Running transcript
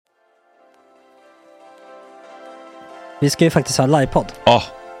Vi ska ju faktiskt ha livepodd. Ja,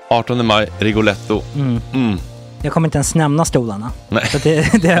 18 maj, Rigoletto. Jag kommer inte ens nämna stolarna. Nej. För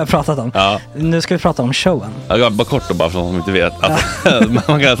det har jag pratat om. Ja. Nu ska vi prata om showen. Ja, bara kort och bara för de som inte vet.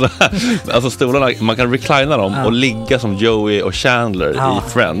 Man kan alltså stolarna, man kan reclina dem och ligga som Joey och Chandler i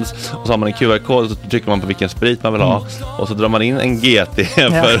Friends. Och så har man en QR-kod och så trycker man på vilken sprit man vill ha. Och så drar man in en GT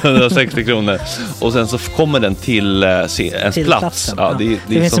för 160 kronor. Och sen så kommer den till ens plats. Ja, det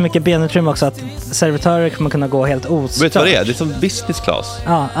finns så mycket benutrymme också att servitörer kommer kunna gå helt ostört. Vet du vad det är? Det är som business class.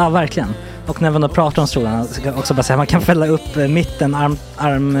 Ja, verkligen. Och när man då pratar om stolarna så kan jag också bara säga att man kan fälla upp mitten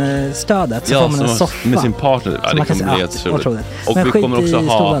armstödet så får man en soffa med sin partner. Ja, det kommer bli helt otroligt. Och men vi kommer också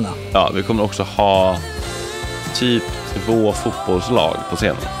stolarna. vi kommer också ha typ 2 fotbollslag på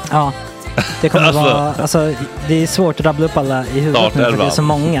scenen. Ja. Det kommer vara, alltså det är svårt att rabbla upp alla i huvudet nu för det är så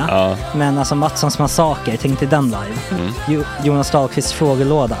många. Ja. Men alltså Mattssons massaker, tänk till den live. Jonas Dahlqvists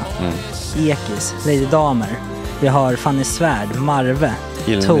frågelåda. Ekis, Lady Damer. Vi har Fanny Svärd, Marve,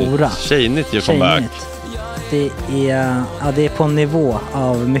 Tora. Tjejnytt gör comeback. Det är på en nivå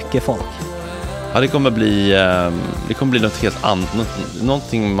av mycket folk. Ja, det kommer bli något helt annat.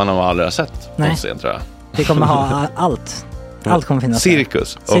 Någonting man har aldrig sett på scen, tror jag. Vi kommer ha allt. Allt kommer finnas.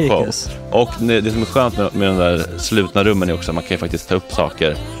 Cirkus. Och det som är skönt med de där slutna rummen är också att man kan ju faktiskt ta upp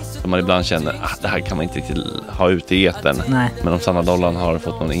saker som man ibland känner det här kan man inte riktigt ha ute i etern. Nej. Men om Sanna Dollan har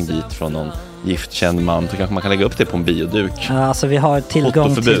fått någon invit från någon giftkänd man så kanske man kan lägga upp det på en bioduk. Ja, alltså vi har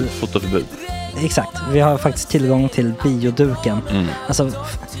tillgång till fotoförbud. Exakt, vi har faktiskt tillgång till bioduken. Alltså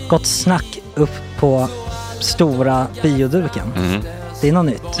gott snack upp på stora bioduken. Det är något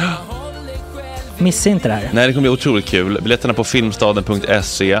nytt. Missa inte det här. Nej, det kommer bli otroligt kul. Biljetterna på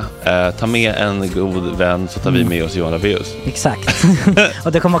filmstaden.se. Ta med en god vän så tar vi med oss Johan Rabaeus. Exakt.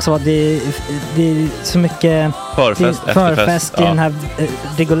 Och det kommer också vara det är så mycket förfest i den här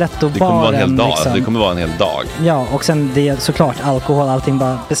Rigoletto-baren. Det kommer vara en hel dag. Liksom. Det kommer vara en hel dag. Ja, och sen det är såklart alkohol, allting.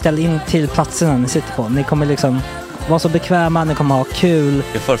 Bara beställ in till platserna ni sitter på. Ni kommer liksom vara så bekväma, ni kommer ha kul.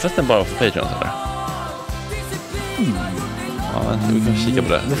 Är förfesten bara för Patreon eller? Ja, vi kan kika på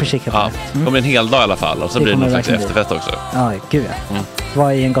det. Vi får kika på det. Det kommer en hel dag i alla fall. Och så blir det någon slags efterfest också. Ja, gud ja.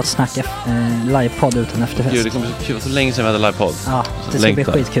 Vad är en gott snack livepodd utan efterfest? Gud, det kommer bli kul. Så länge sedan vi hade livepodd. Ja, det ska bli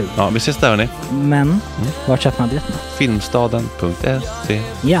skitkul. Ja, vi ses där hörni. Men, vart köper man biljetterna? Filmstaden.se.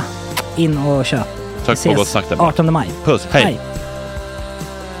 Ja, in och köp. Tack på gott snack där. 18 maj. Puss, hej.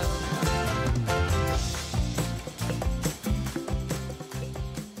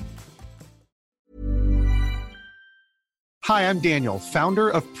 Hi, I'm Daniel, founder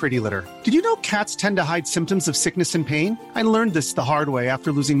of Pretty Litter. Did you know cats tend to hide symptoms of sickness and pain? I learned this the hard way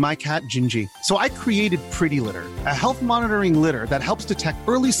after losing my cat, Gingy. So I created Pretty Litter, a health monitoring litter that helps detect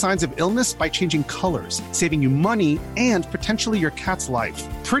early signs of illness by changing colors, saving you money and potentially your cat's life.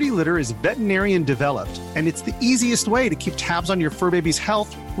 Pretty Litter is veterinarian developed, and it's the easiest way to keep tabs on your fur baby's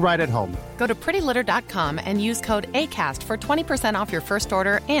health right at home. Go to prettylitter.com and use code ACAST for 20% off your first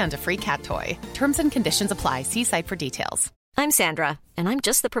order and a free cat toy. Terms and conditions apply. See site for details. I'm Sandra, and I'm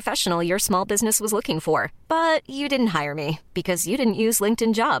just the professional your small business was looking for. But you didn't hire me because you didn't use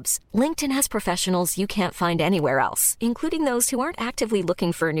LinkedIn Jobs. LinkedIn has professionals you can't find anywhere else, including those who aren't actively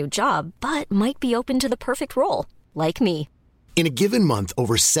looking for a new job, but might be open to the perfect role, like me. In a given month,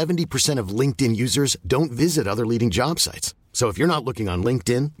 over 70% of LinkedIn users don't visit other leading job sites. So if you're not looking on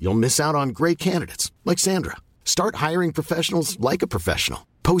LinkedIn, you'll miss out on great candidates like Sandra. Start hiring professionals like a professional.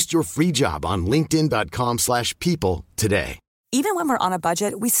 Post your free job on linkedin.com/people today. Even when we're on a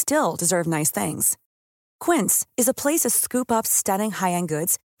budget, we still deserve nice things. Quince is a place to scoop up stunning high-end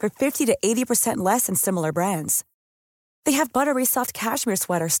goods for 50 to 80% less than similar brands. They have buttery soft cashmere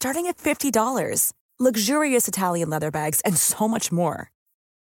sweaters starting at $50, luxurious Italian leather bags, and so much more.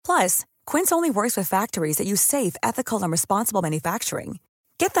 Plus, Quince only works with factories that use safe, ethical, and responsible manufacturing.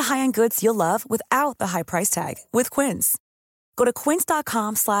 Get the high-end goods you'll love without the high price tag with Quince. Go to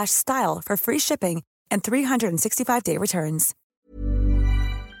quince.com/style for free shipping and 365-day returns.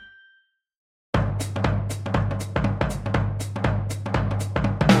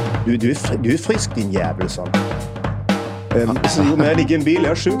 Du är frisk din jävel, så. Så men jag ligger i en bil,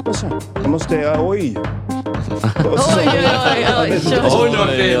 jag är sjuk och så. Jag måste, oj.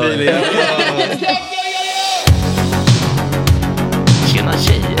 Tjena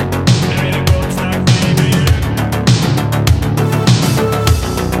tjejer.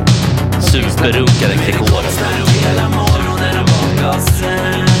 Superrunkare Gregor.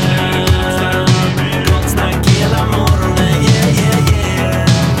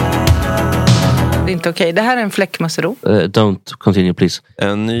 inte okej. Det här är en fläckmussero. Don't continue please.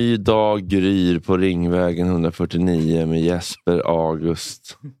 En ny dag gryr på Ringvägen 149 med Jesper,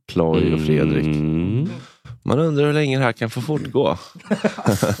 August, Ploy och Fredrik. Man undrar hur länge det här kan få fortgå.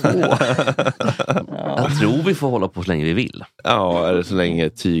 Jag tror vi får hålla på så länge vi vill. Ja, eller så länge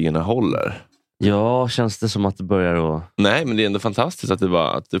tygerna håller. Ja, känns det som att det börjar att... Nej, men det är ändå fantastiskt att det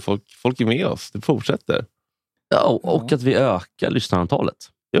bara att folk är med oss. Det fortsätter. Ja, och att vi ökar lyssnarantalet.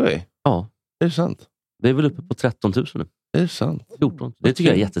 Gör vi? Ja. Är det sant? Det är väl uppe på 13 000 nu. Är det sant? 14. Det tycker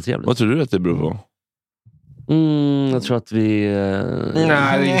jag är jättetrevligt. Vad tror du att det beror på? Jag tror att vi...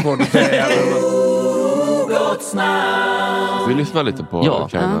 Nej, det är svårt att säga. Vi lyssnar lite på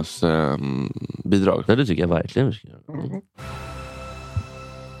Kainas bidrag. Ja, det tycker jag verkligen.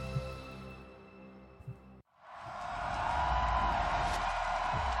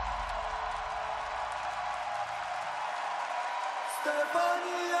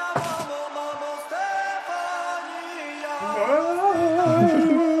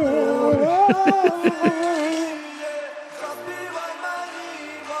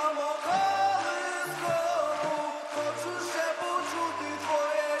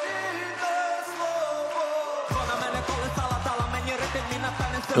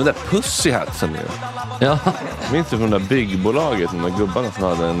 Den där Pussy Hatsen nu. Ja. Minns du från det där byggbolaget, de där gubbarna som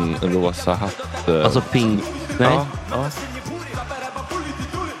hade en rosa hatt? Alltså pink. Nej. Ja.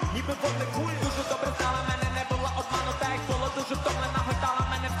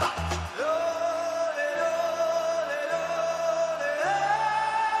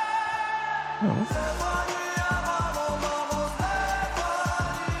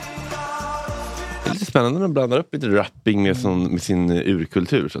 Det är lite spännande när man blandar upp lite rapping med sin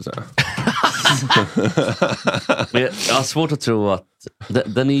urkultur, så att säga. Men jag har svårt att tro att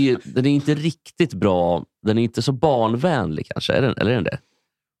den är inte riktigt bra. Den är inte så barnvänlig kanske. Eller är den det?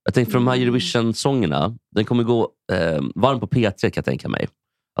 Jag tänkte för de här Eurovision-sångerna, den kommer gå varm på P3 kan jag tänka mig.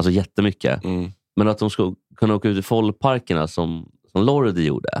 Alltså jättemycket. Men att de ska kunna åka ut i folkparkerna som Lordi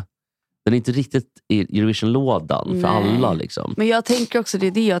gjorde. Den är inte riktigt i Eurovision-lådan för alla liksom. Men jag tänker också, det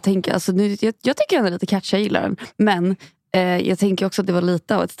är det jag tänker. Alltså, jag tycker den är lite catchy, jag gillar den. Men jag tänker också att det var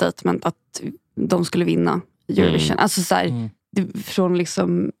lite av ett statement att de skulle vinna Eurovision. Alltså så här, från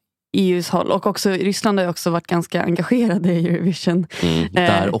liksom EUs håll. Och också Ryssland har ju också varit ganska engagerade i Eurovision.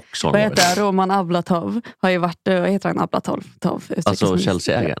 Där också. Vad heter det? Roman Ablatov har ju varit, vad heter han? Ablatov? Alltså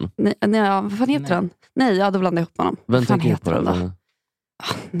Chelsea-ägaren? Nej, vad fan heter han? Nej, då blandade jag ihop honom. Vem tänker på det?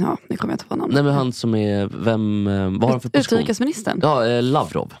 Ja, nu kommer jag inte på namnet. Nej, men han som är, vad har han för position? Utrikesministern. Ja,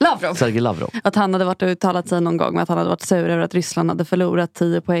 Lavrov. Sergej Lavrov. Att han hade varit och uttalat sig någon gång med att han hade varit sur över att Ryssland hade förlorat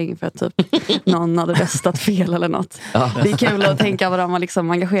 10 poäng för att typ någon hade röstat fel eller något. Ja. Det är kul att tänka vad de har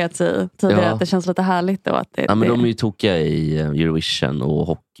liksom engagerat sig i tidigare, att det känns lite härligt då att det, men de är ju tokiga i Eurovision och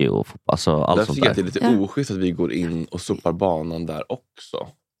hockey och fotboll, alltså allt sånt där. Jag tycker att det är lite oschysst att vi går in och sopar banan där också.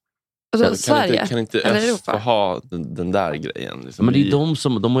 Alltså, Sverige? Kan inte öst få ha den där grejen? Liksom. Men det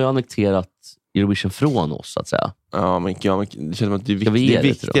är de har ju annekterat Eurovision från oss, så att säga. Ja, men det känns som att det är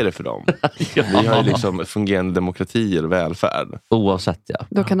viktigare för dem. Vi har ju liksom fungerande demokrati och välfärd. Oavsett, ja.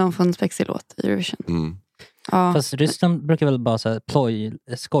 Då kan de få en spexig låt i Eurovision. Ja. Fast Ryssland brukar väl bara så här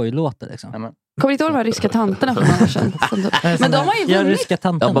skojlåter liksom. Kommer du inte ihåg de här ryska tanterna för några år sedan? Men de har ju vunnit. Ryska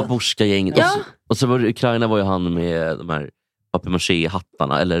tanterna. Ja, Babushka-gänget. Ja. Och så var Ukraina var ju han med de här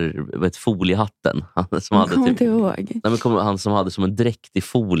papier-maché-hattarna, eller foliehatten. Han som hade inte ihåg. Han som hade som en dräkt i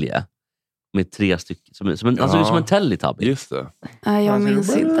folie med 3 stycken som en Teletubby. Just det. Nej, jag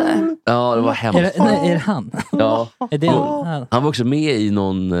minns inte. Ja, det var hemskt. Är det han? Ja. Är det han var också med i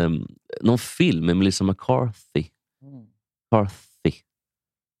någon film med Melissa McCarthy.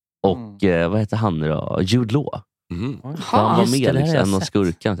 Och vad heter han nu då? Jude Law. Han var med liksom, en av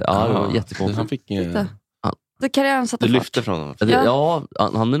skurkan. Ja, det var jättekonstigt. Han fick du lyfte från honom. Ja,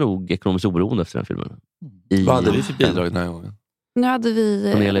 han är nog ekonomiskt oberoende efter den filmen. Vad hade vi för bidrag den här gången? Nu hade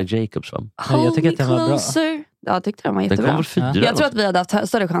vi Cornelia Jacobs, va? Jag tycker att den var bra. Ja, jag tyckte den var jättebra. Jag tror att vi hade haft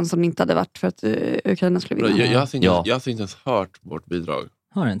större chans om det inte hade varit för att Ukraina skulle vinna. Jag har inte ens hört vårt bidrag.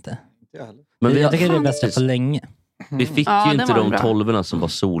 Har du inte? Men jag tycker det är bästa på länge. Vi fick ju inte de 12 som var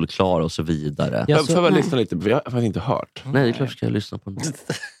solklara och så vidare. Får jag bara lyssna lite? Jag har faktiskt inte hört. Nej, det är klart ska jag lyssna på den.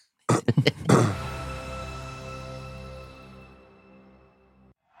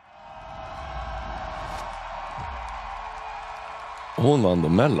 Hon vann då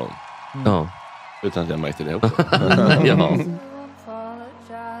Mellon. Ja. Utan att jag märkte det också. Ja.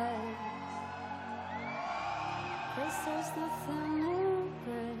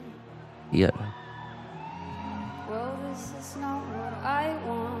 Yeah.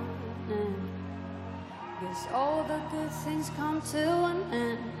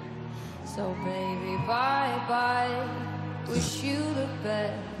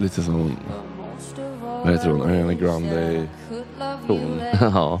 Lite som, vad heter hon? Ariana Grande ton.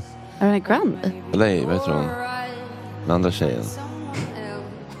 Ja. Ariana Grande? Nej, vad heter hon? Den andra tjejen.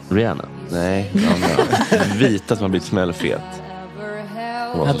 Rihanna? Nej, den andra. Vita som har blivit smällfet.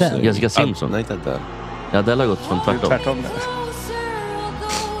 Jessica Simpson? Nej, inte Adele. Ja, Adele har gått från tvärtom.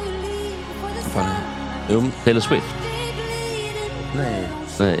 Taylor Swift?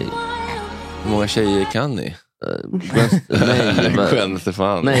 Nej. Hur många tjejer kan ni? Gwen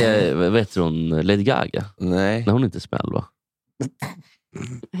Stefani. Nej, vet du hon Lady Gaga? Nej. Hon är inte smäll, va?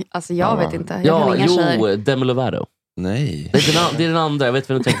 Alltså jag vet inte. Jag kan inga tjejer. Demi Lovato. Nej. Det är den andra, jag vet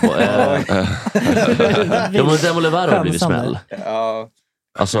vad du tänker på. Men Demi Lovato har blivit smäll. Ja.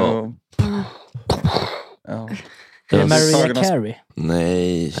 Alltså... Ja. Mariah Carey?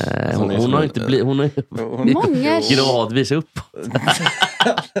 Nej. Hon har inte blivit... Hon är gradvis upp.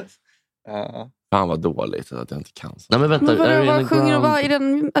 Fan vad dåligt att jag inte kan. Nej, men vänta. Vad sjunger och vad är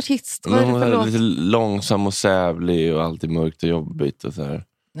den artist? Vad är det för låt? Lite långsam och sävlig och alltid mörkt och jobbigt och så här.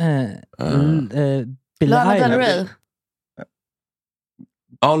 Lana Del Rey.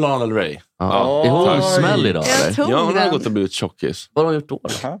 Ja, Lana Del Rey. Är hon smäll idag? Ja, hon har gått och blivit tjockis. Vad har hon gjort då?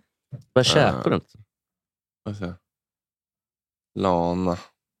 Vad käkar du inte? Lana.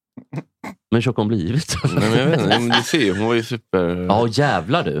 Men tjock hon blivit? Nej, men jag vet inte. Men du ser, hon var ju super... Ja,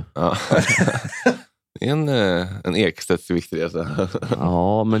 jävlar du. Ja. En Ekstedts viktresa.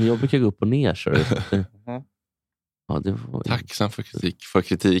 Ja, men jag brukar gå upp och ner. Så ja, det var... Tacksam för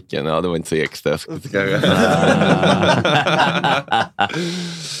kritiken. Ja, det var inte så Ekstedts.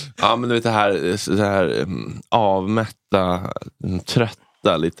 Ja, men du vet det här avmätta,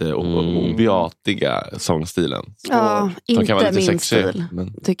 trötta, lite obiatiga sångstilen. Ja, inte min sexy, stil.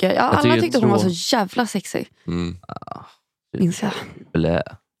 Men... tycker jag. Ja, alla tyckte att hon var så jävla sexy. Minns jag. Blä.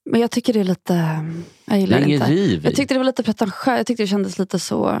 Men jag tycker det är lite... Jag gillar det inte. Riv. Jag tyckte det var lite pretentiöst. Jag tyckte det kändes lite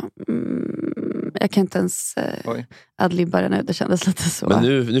så... jag kan inte ens adlibba det nu. Det kändes lite så. Men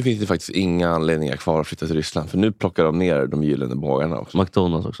nu finns det faktiskt inga anledningar kvar att flytta till Ryssland. För nu plockar de ner de gyllene bågarna också.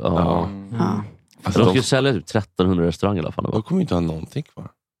 McDonalds också. Ja. Alltså de skulle sälja typ 1300 restauranger i alla fall. De kommer inte ha någonting kvar.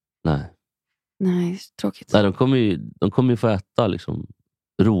 Nej, tråkigt. Nej, de kommer ju få äta liksom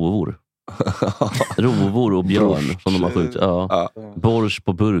rovor. Rovor och björn som de har skjutit. Ja. Borsch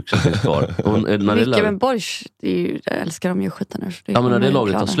på burk som finns kvar. Men borsch, jag älskar de ju skjuta nu. Ja, men när det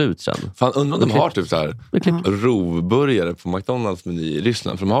lagret tar slut sen. Fan, undrar om de har typ så här rovburgare på McDonalds meny i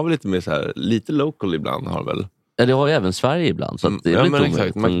Ryssland. För de har väl lite mer så här, lite local ibland har väl. Ja, det har ju även Sverige ibland. Så att det är men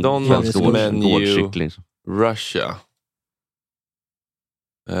exakt. McDonalds menu Russia.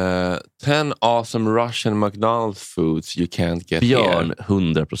 10 awesome Russian McDonald's foods you can't get björn,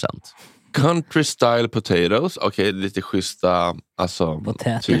 100%. Country style potatoes. Okej, lite schyssta, alltså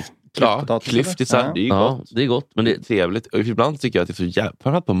typ, klyftisar. Det är ju gott. Det är gott, men det är trevligt. Och ibland tycker jag att det är så jävla,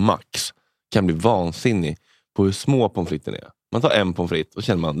 framförallt på Max kan bli vansinnig på hur små pommes fritesen är. Man tar en pommes frites och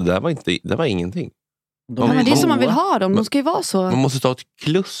känner man, det var ingenting. Men det är som man vill ha dem. De ska ju vara så. Man måste ta ett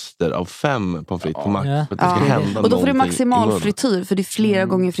kluster av 5 pommes frites på Max för att det ska hända. Och då får du maximal frityr för det är flera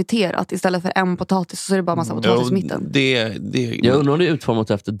gånger friterat istället för en potatis så är det bara massa potatis i mitten. Jag undrar om det är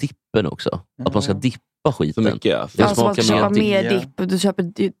utformat efter dippen också. Att man ska dippa skiten. Så mycket, alltså man ska köpa mer dipp. Du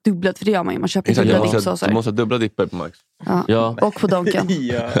köper dubblat, för det gör man ju. Man köper dubbla dippsåser. Du måste ha dubbla dipper på Max. Ja. Och på Donken.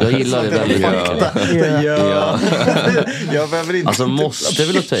 Jag gillar det väldigt Jag behöver inte. Alltså måste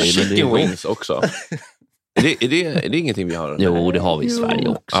väl ta i. Chicken wings också. Är det ingenting vi har? Jo, det har vi i Sverige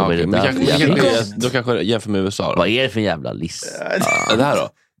också. Då kanske jämför med USA då. Vad är det för jävla list? Det här då.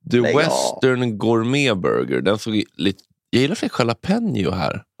 The Western Gourmet Burger. Den såg lite... Jag gillar för jalapeno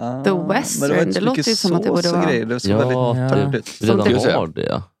här. The Western, det låter ju som att det borde vara... Det så väldigt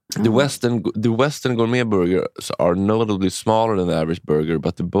det. The Western Gourmet Burgers are notably smaller than the average burger,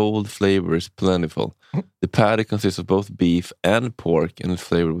 but the bold flavor is plentiful. The patty consists of both beef and pork and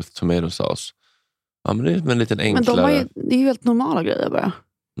flavored with tomato sauce. Ja, men det är en liten enklare... Men det är ju helt normala grejer bara.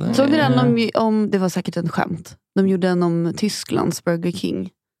 Såg ni den om det var säkert en skämt. De gjorde en om Tysklands Burger King.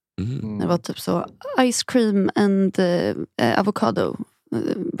 Det var typ så ice cream and avocado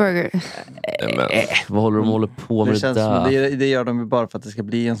burger. Vad håller på med det där? Det gör de ju bara för att det ska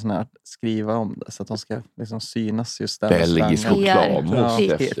bli en sån här skriva om det. Så att de ska liksom synas just där. Belgisk choklad.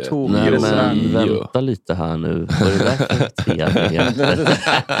 Vänta lite här nu. Vad är det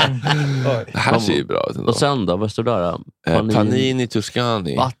det här ser ju bra ut ändå. Och sen då, vad står där? Panini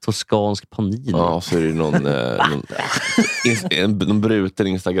Toscani. Toskansk panini. Ja, så är det någon bruten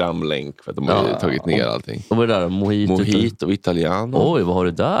Instagram-länk för att de har tagit ner allting. Och vad är det där? Mojito Italiano. Oj, vad har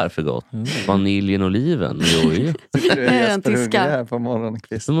du där för gott? Vaniljen och oliven. Jo. Den tyska här på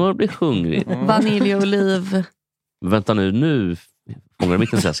morgonkvisten. Man blir hungrig. Vanilj och oliv. Vänta nu fångar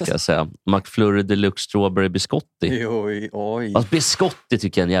mitt intresse ska jag säga. McFlurry Deluxe Strawberry Biscotti. Oj. Alltså, biscotti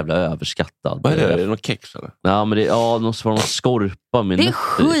tycker jag är en jävla överskattad. Vad är det? Är det något kex eller? Ja, men det är någon skorpa med det är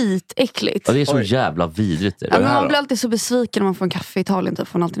skitäckligt. Ja, det är så jävla vidrigt. Ja, man blir alltid så besviken när man får en kaffe i Italien typ,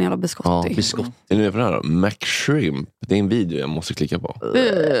 från alltid en jävla biscotti. Ja, biscotti. Är ni med på det här då? McShrimp. Det är en video jag måste klicka på.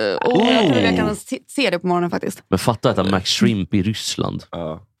 Jag kan se det på morgonen faktiskt. Men fatta att McShrimp i Ryssland.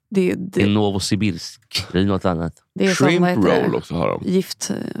 Ja. Det är Novosibirsk. Det är något annat. Det är Shrimp roll också har de.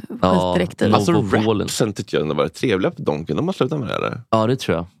 Gift direkt. Alltså rapsen tyckte jag var trevliga på Donken. De har slutat med det eller? Ja, det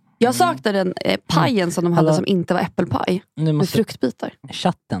tror jag. Jag saknade den pajen som de hade som inte var äppelpaj. Med fruktbitar.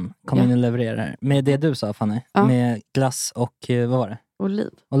 Chatten kom in och levererar. Med det du sa, Fanny. Med glass och, vad var det?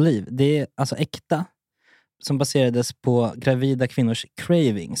 Oliv. Det är alltså äkta. Som baserades på gravida kvinnors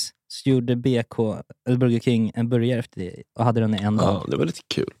cravings. Så gjorde BK, eller Burger King, en burgare efter det. Och hade den i en dag. Ja, det var lite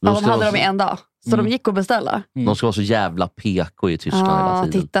kul. Ja, de hade dem i en dag. Så de gick och beställa. De ska vara så jävla PK i Tyskland hela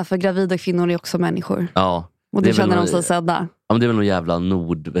tiden. Titta, för gravida kvinnor är också människor. Ja. Och det känner de sig sedda. Ja, men det är väl någon jävla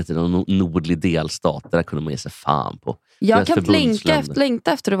nordlig delstat. Det där kunde man ge sig fan på. Jag kan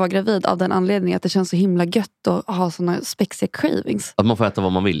längta efter att vara gravid av den anledningen att det känns så himla gött att ha såna spexiga cravings. Att man får äta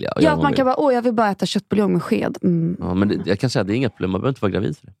vad man vill. Ja, att man kan bara, jag vill bara äta köttbuljong med sked. Ja, men jag kan säga att det är inga problem. Man behöver inte vara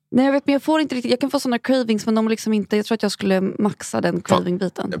gravid för det. Nej, jag vet, men jag får inte riktigt. Jag kan få såna cravings, men de liksom inte. Jag tror att jag skulle maxa den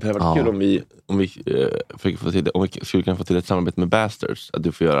craving-biten. Det hade varit kul om vi skulle kunna få till ett samarbete med Bastards. Att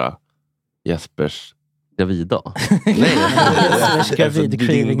du får göra Jespers gravida. Nej, Jespers gravid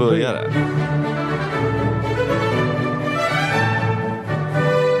din börjare.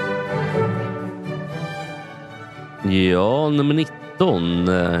 Ja, nummer 19.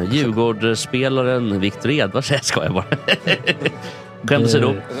 Djurgårdsspelaren Victor Edvards. Jag skojar bara. Skämt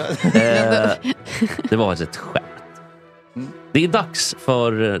åsido. Det var ett skämt. Det är dags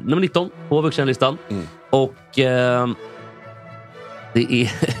för nummer 19 på vuxenlistan. Och det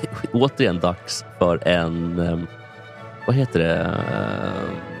är återigen dags för en vad heter det?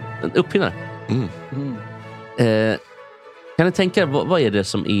 En uppfinnare. Kan ni tänka er, vad är det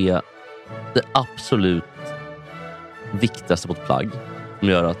som är det absolut viktigaste på ett plagg som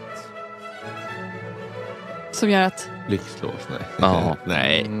gör att blixtlås, nej. Ja,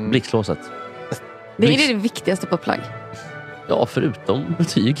 nej. Blixtlåset. Det är det viktigaste på ett plagg. Ja, förutom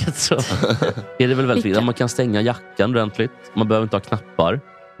betyget så är det väl väldigt viktigt. Man kan stänga jackan ordentligt. Man behöver inte ha knappar.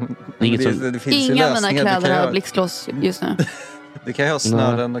 Det finns inga av mina kläder har blixtlås just nu. Du kan ju ha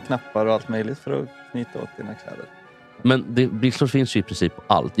snören och knappar och allt möjligt för att knyta åt dina kläder. Men blixtlås finns ju i princip på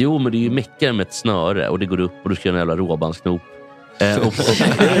allt. Jo, men det är ju mäckare med ett snöre och det går upp och du ska göra en jävla råbandsknop.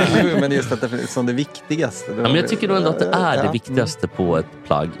 Men just att det är som det viktigaste. Ja, men jag tycker nog ändå att det är det viktigaste på ett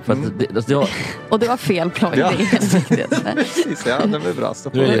plagg. För att det har... Och det var fel plagg. Ja. Det är helt viktigt. Precis, ja, det var bra.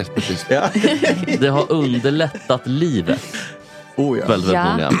 Det har underlättat livet. Väldigt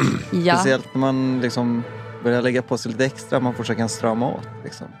många. Speciellt när man liksom börjar lägga på sig lite extra. Man försöker strama åt.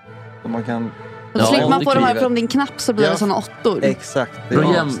 Liksom. Så man kan... Och så slipper man få de här från din knapp så blir det såna åttor. Exakt.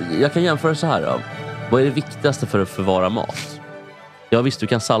 Jag kan jämföra så här då. Vad är det viktigaste för att förvara mat? Ja visst, du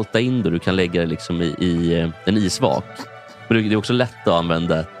kan salta in det. Du kan lägga det liksom i en isvak. Men det är också lätt att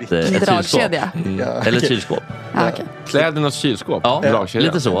använda ett kylskåp. Eller ett kylskåp. Ja, okay. Klädernas kylskåp. Ja,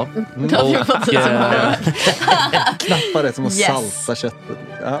 lite så. Knappar det som att salta köttet.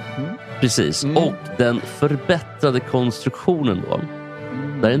 Ja. Precis. Och den förbättrade konstruktionen då.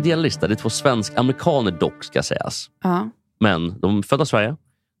 Det är en dellista. Det är 2 svensk-amerikaner dock ska sägas. Men de är födda i Sverige.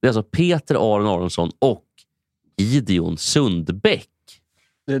 Det är alltså Peter Aron Aronsson och Gideon Sundbäck.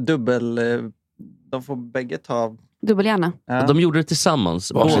 Det är dubbel... De får bägge ta... Dubbelhjärna. Ja. De gjorde det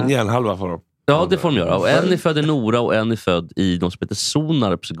tillsammans. Varsin hjärnhalva får de. Ja, det får de göra. Och en är född i Nora och en är född i de som heter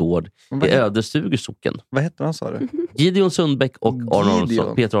Sonarps gård i Ödestugesocken. Vad heter han, sa du? Gideon Sundbäck och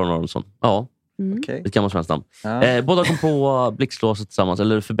Peter Aron Aronsson. Ja, det kan vara svenskt namn. Ja. Båda kom på blixtlåset tillsammans,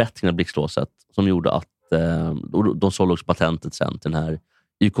 eller förbättringen av blixtlåset som gjorde att de sålde också patentet sen till den här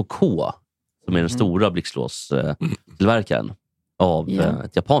YKK som är den stora blixtlåstillverkaren av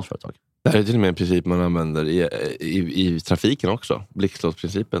ett japanskt företag. Det här är till och med en princip man använder i trafiken också.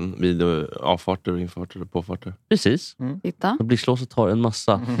 Blixtlåsprincipen vid avfarter, infarter och påfarter. Precis. Blixtlåset har en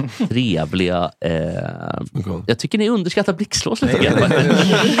massa trevliga... Jag tycker ni underskattar blixtlås lite grann.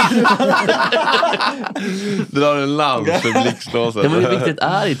 Du har en lans för blixtlåset. Ja, men hur viktigt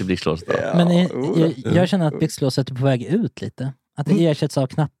är inte blixtlåset då? Men jag känner att blixtlåset är på väg ut lite. Att det ersätts av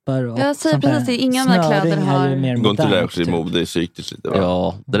knappar och jag säger precis, det är inga av de här kläder har... Går inte det också i mode cykliskt lite? Va?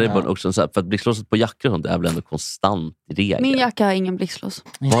 Ja, det är bara också så här, för att blixtlåset på jackor och sånt är väl ändå konstant i regel. Min jacka har ingen blixtlås.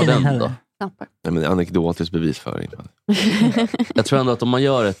 Vad har den då? Knappar. Nej, men anekdotisk bevisföring. Jag tror ändå att om man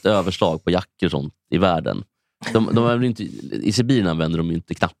gör ett överslag på jackor och sånt i världen, de inte, i Sibirien använder de ju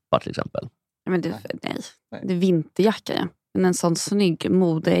inte knappar till exempel. Men det är vinterjacka, ja. Men en sån snygg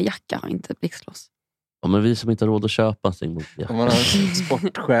modejacka har inte blixtlås. Ja, men vi som inte har råd att köpa en snygg modejacka. Om man har en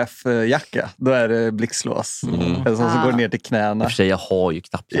sportchefjacka, då är det blixtlås. En sån som går ner till knäna. I och för sig, jag har ju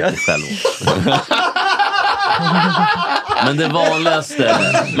knappjacka själv. Men det vanligaste,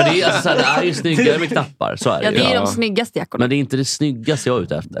 men det är, alltså, det är ju snyggare med knappar, så är det. Ja, det är de snyggaste jackorna. Men det är inte det snyggaste jag är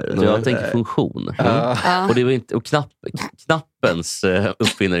ute efter. Jag tänker funktion. Och det var inte, och knappens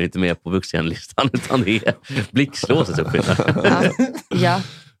uppfinnare är inte med på vuxenlistan, utan det är blixtlåsets uppfinnare. Ja.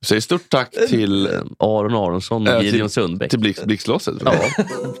 Så stort tack till Aron Aronsson och Gideon Sundbäck. Till blixtlåset. Ja.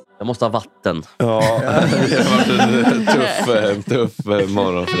 Jag måste ha vatten. Ja, det har varit en tuff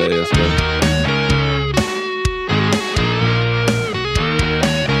morgon för dig, Jesper.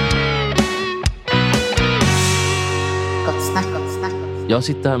 Jag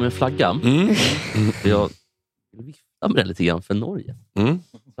sitter här med en flagga. Jag viftar med det lite grann för Norge.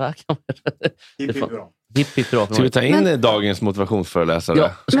 Så här kan Ska vi ta in dagens motivationsföreläsare?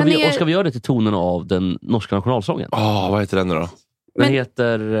 Ja, ska vi göra det till tonen av den norska nationalsången? Vad heter den då? Den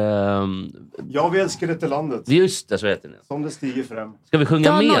heter... Jag älskar detta landet. Just det, så heter den. Som det stiger fram. Ska vi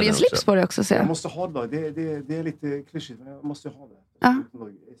sjunga med Norges slips på det också, ser jag. Jag måste ha det. Det är lite klyschigt, men jag måste ha det. Ja.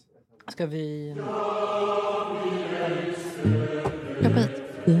 Ska vi...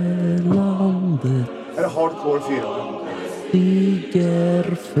 Landet. Är det hardcore 4?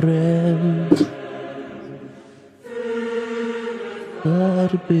 Stiger fram.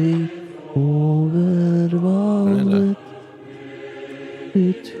 Arbet över valet.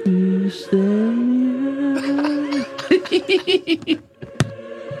 1000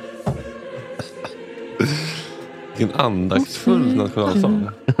 Vilken andaktsfull nationalsång.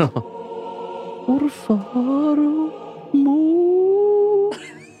 Vår far och mor.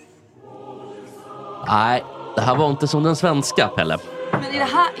 Nej, det här var inte som den svenska, Pelle. Men är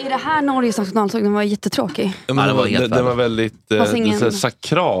det här Norges nationalsång? Den var jättetråkig. Ja, den var väldigt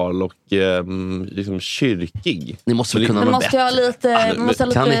sakral och liksom kyrkig. Ni måste kunna något bättre. Man måste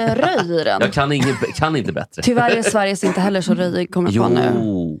ha lite röj i den. Jag kan inte bättre. Tyvärr är Sveriges inte heller så röjig, kommer jag på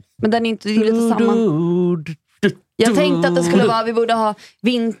nu. Men den är inte, det är lite samma. Jag tänkte att det skulle vara, vi borde ha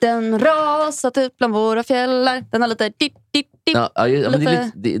vintern rasat ut bland våra fjällar. Den har lite dipp. Ja,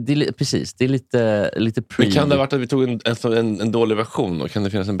 men det är precis, det är lite pre. Men kan det ha varit att vi tog en dålig version, och kan det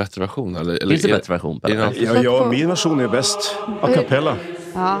finnas en bättre version? Eller finns det en bättre version? Ja, min version är bäst. A cappella.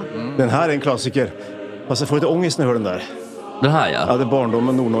 Ja. Den här är en klassiker. Fast jag får lite ångest när jag hör den där. Den här, ja. Ja, det är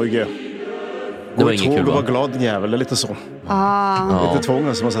barndomen Nordnorge. Det var inget kul, va? Var glad din jävel, lite så. Lite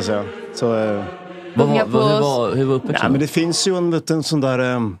tvången, som man ska säga. Så... hur var uppväxten? Ja, men det finns ju en sån där...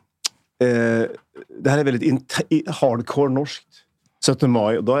 det här är väldigt hardcore norskt. 17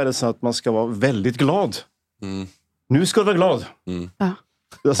 maj, och då är det så att man ska vara väldigt glad. Nu ska du vara glad. Ja.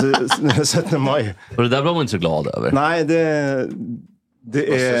 Alltså, 17 maj. Och det där var man inte så glad över. Nej, det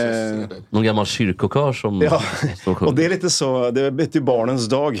är... Någon gammal kyrkokör som... Ja, och det är lite så... Det är till barnens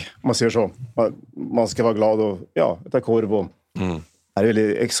dag, om man ser så. Man ska vara glad och äta korv och... Det är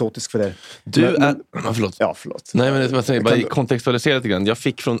väldigt exotiskt för det. Förlåt. Ja, förlåt. Nej, men jag säger, bara kontextualisera lite grann. Jag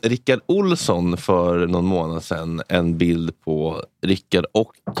fick från Rickard Olsson för någon månad sedan en bild på Rickard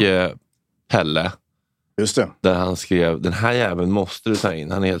och Pelle. Just det. Där han skrev, den här jäveln måste du ta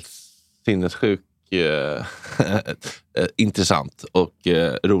in. Han är helt sinnessjuk, intressant och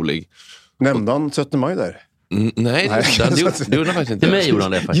rolig. Nämnde han 17 maj där? Nej, det gjorde han faktiskt inte. Till mig gjorde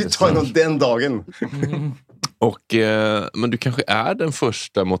han det faktiskt. Ta in den dagen. Och, men du kanske är den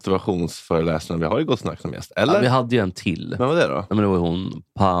första motivationsföreläsaren vi har i Gott Snack som gäst, eller? Ja, vi hade ju en till. Vem var det då? Ja, men det var hon,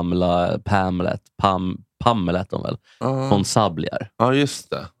 Pamela hette hon väl? Från Sabliar. Ja, just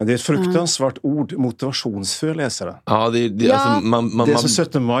det. Men det är ett fruktansvärt ord, motivationsföreläsare. Ja, det är alltså, man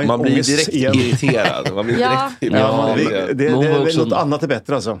blir direkt irriterad. Man blir det är något annat är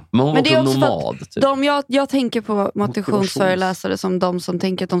bättre alltså. Men hon var också nomad. Typ. Jag tänker på motivationsföreläsare som de som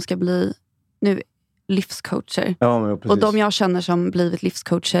tänker att de ska bli nu livscoacher. Ja, och de jag känner som blivit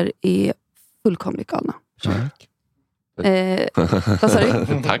livscoacher är fullkomligt galna. Vad sa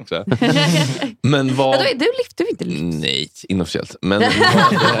du? Tack så. Men vad... Du inte livs. Nej, inofficiellt. Men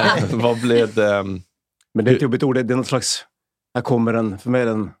vad blev det? Men det är ett jobbigt ord. Det är något slags... Här kommer för mig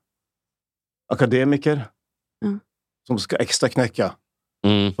en akademiker som ska extra knäcka.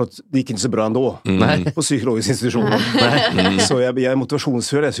 För att det gick inte så bra ändå på psykologisk institution. Så jag är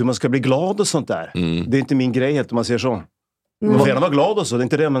motivationsföreläsare hur man ska bli glad och sånt där. Det är inte min grej helt om man ser så. Man får gärna vara glad och så, det är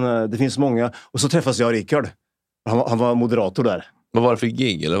inte det, men det finns många. Och så träffas jag och Rickard. Han var moderator där. Vad var det för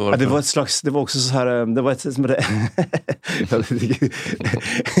gig? Eller var det, det var ett slags, det var också så här, det var ett som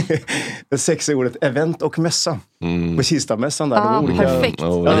det sexiga ordet event och mässa. På Kistamässan där. Perfekt. Det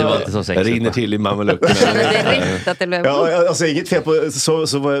var inte så sexigt. Jag rinner till i mameluckorna. Det är rätt att det blev... alltså inget fel på,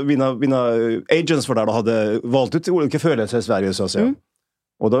 så var mina agents var där och hade valt ut olika föreläsare i Sverige så att säga.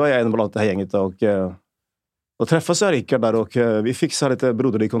 Och då var jag en bland det här gänget och då träffades jag Rickard där och vi fick så här lite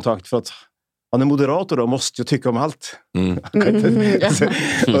broderlig kontakt för att han är moderator och måste ju tycka om allt. Så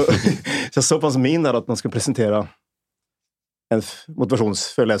jag såg på hans min där att man ska presentera en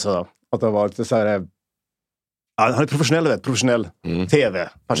motivationsföreläsare. Att det var lite så här... han är professionell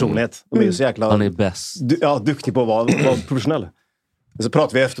tv-personlighet. De är ju så jäkla... Han är bäst. Duktig på att vara professionell. Så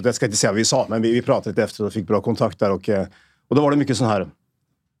pratade vi efter, jag ska inte säga vad vi sa, men vi pratade lite efter och fick bra kontakt där. Och då var det mycket sån här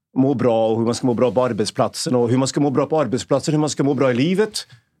må bra och hur man ska må bra på arbetsplatsen och hur man ska må bra på arbetsplatsen, hur man ska må bra i livet.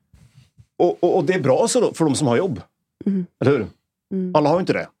 Och det är bra så då, för de som har jobb. Eller hur? Alla har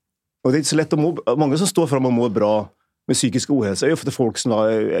inte det. Och det är inte så lätt att många som står för att må bra med psykisk ohälsa är ofta folk som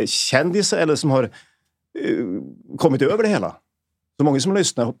är kändisar eller som har kommit över det hela. Så många som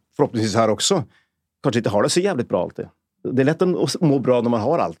lyssnar förhoppningsvis här också kanske inte har det så jävligt bra alltid. Det är lätt att må bra när man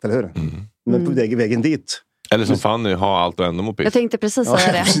har allt, eller hur? Men på vägen dit. Eller som Fanny, ha allt och ändå må piss. Jag tänkte precis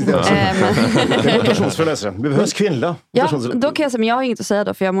säga det. Det är motivationsföreläsare. Vi behövs kvinnliga. Ja, då kan jag säga, men jag har inget att säga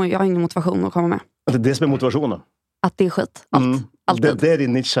då, för jag har ingen motivation att komma med. Det är det som är motivationen. Att det är skit. Allt. Det är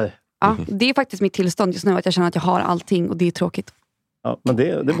din nisch. Ja, det är faktiskt mitt tillstånd just nu, att jag känner att jag har allting och det är tråkigt. Ja, men det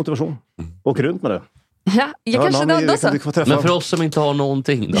är motivation. Åk runt med det. Ja, jag kanske då så. Men för oss som inte har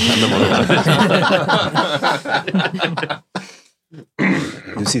någonting då.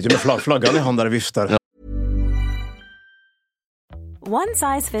 Du sitter med flaggan i hand där och viftar. One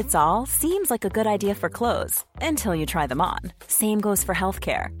size fits all seems like a good idea for clothes until you try them on. Same goes for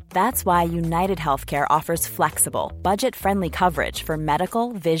healthcare. That's why United Healthcare offers flexible, budget-friendly coverage for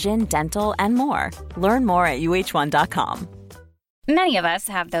medical, vision, dental, and more. Learn more at uh1.com. Many of us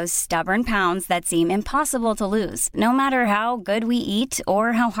have those stubborn pounds that seem impossible to lose, no matter how good we eat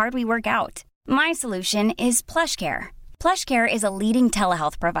or how hard we work out. My solution is PlushCare. PlushCare is a leading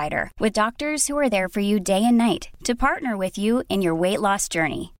telehealth provider with doctors who are there for you day and night to partner with you in your weight loss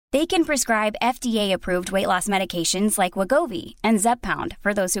journey. They can prescribe FDA-approved weight loss medications like Wegovy and Zepbound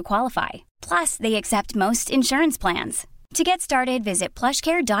for those who qualify. Plus, they accept most insurance plans. To get started, visit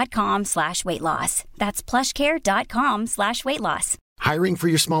plushcare.com/weightloss. That's plushcare.com/weightloss. Hiring for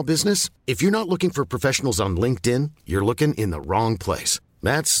your small business? If you're not looking for professionals on LinkedIn, you're looking in the wrong place.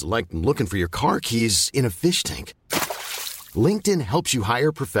 That's like looking for your car keys in a fish tank. LinkedIn helps you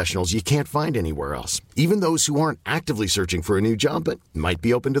hire professionals you can't find anywhere else, even those who aren't actively searching for a new job but might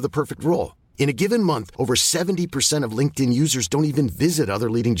be open to the perfect role. In a given month, over 70% of LinkedIn users don't even visit other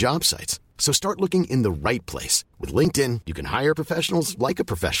leading job sites. So start looking in the right place. With LinkedIn, you can hire professionals like a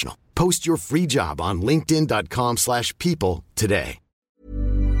professional. Post your free job on linkedin.com/people today.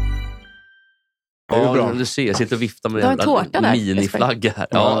 Ja, du ser, jag sitter och viftar med en miniflagga här.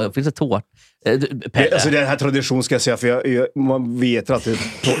 Ja, det finns en tårta. Alltså det här tradition ska jag säga, för man vet att det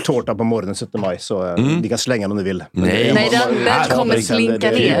är tårta på morgonen 17 maj, så ni kan slänga den om ni vill. Nej, den kommer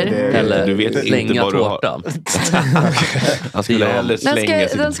slinka ner. Eller du vet slänga inte tårtan. Han skulle hellre slänga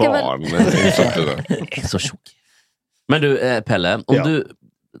sitt barn. Så tjock. Men du, Pelle, om du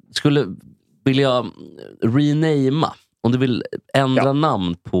skulle vilja renama, om du vill ändra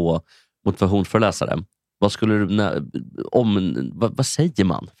namn på motivationsföreläsare, vad skulle du vad säger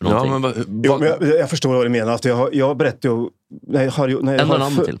man för någonting? Jag förstår vad du menar. Att jag berättar ju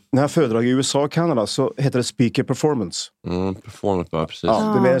när jag föredrag i USA och Kanada så heter det speaker performance. Performance, ja, precis.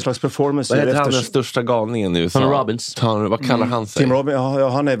 Ja, det är en slags performance. Vad heter han den största galningen i USA? Tony Robbins. Vad kallar han sig? Tim Robbins,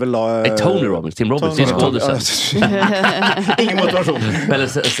 han är väl... Tony Robbins, Tim Robbins, det är skådisen. Ingen motivation. Pelle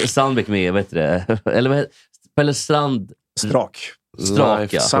Strandbäck med, vet du det? Eller Pelle Straka.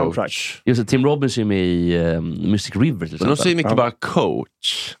 Soundtrack. Just det, Tim Robbins är med i Music River till exempel. Men de säger mycket bara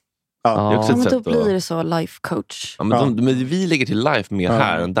coach. Ja, men då blir det så life coach. Ja, men vi lägger till life mer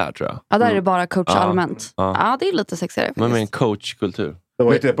här än där, tror jag. Ja, där är det bara coach allmänt. Ja, det är lite sexigare faktiskt. Men med en coachkultur. Det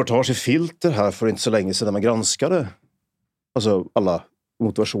var ett reportage i Filter här för inte så länge sedan där man granskade alla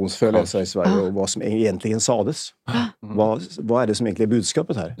motivationsföreläsare i Sverige och vad som egentligen sades. Vad är det som egentligen är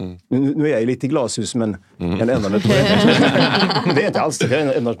budskapet här? Nu är jag lite i glashus, men en enda med Tourette. Det är inte alls det. Jag är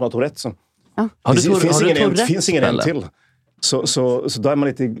en enda som har Tourette. Det finns ingen en till. Så då är man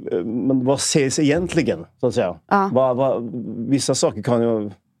lite... Men vad sägs egentligen, så att säga? Vissa saker kan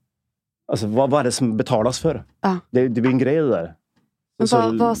ju... Alltså, vad är det som betalas för? Det blir en grej det där. Vad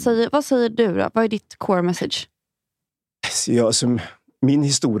säger du då? Vad är ditt core message? Ja, min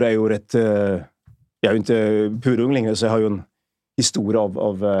historia är ju rätt... jag är ju inte purung längre, så jag har ju en historia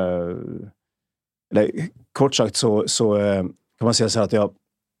av eller, kort sagt så kan man säga så här att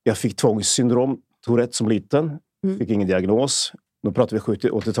jag fick tvångssyndrom, Tourette, som liten. Fick ingen diagnos. Nu pratar vi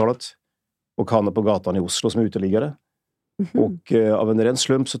 70-80-talet. Och hamnade på gatan i Oslo som uteliggare. Och av en ren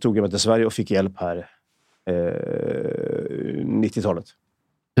slump så tog jag mig till Sverige och fick hjälp här 90-talet.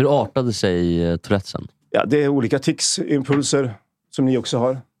 Hur artade sig Tourettesen? Ja, det är olika tics, impulser som ni också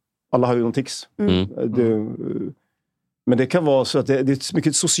har. Alla har ju någon tics. Men det kan vara så att det är ett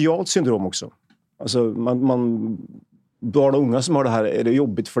mycket socialt syndrom också. Alltså barn och unga som har det här är det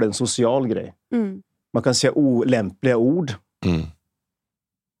jobbigt för en social grej. Man kan säga olämpliga ord.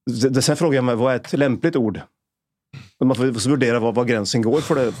 Sen frågar jag mig, vad är ett lämpligt ord? Man får värdera vad gränsen går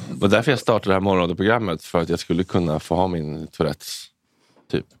för det. Och därför jag startade det här morgonprogrammet, för att jag skulle kunna få ha min Tourettes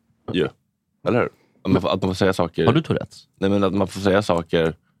typ. Eller hur? Att man får säga saker. Har du Tourettes? Nej, men att man får säga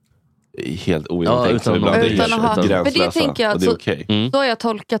saker helt ogenomtänkt. Utan att ha. Men det tänker jag, och det är okej. Så har jag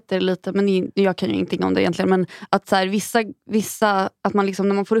tolkat det lite, men jag kan ju ingenting om det egentligen, men att så här, vissa att man liksom,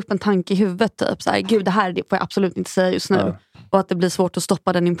 när man får upp en tanke i huvudet typ, så här, gud, det här får jag absolut inte säga just nu, och att det blir svårt att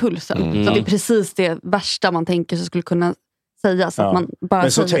stoppa den impulsen. Så det är precis det värsta man tänker så skulle kunna säga, så att man bara.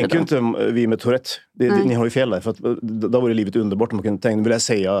 Men så tänker ju inte vi med Tourette. Ni har ju fel där, för att då var det livet underbart. Man kunde tänka, vill jag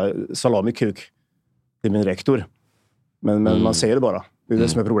säga salamikuk till min rektor, men man säger det bara. Det är det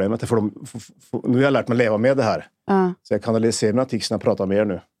som är problemet. Nu har jag lärt mig leva med det här. Så jag kanaliserar mina tics när jag pratar med er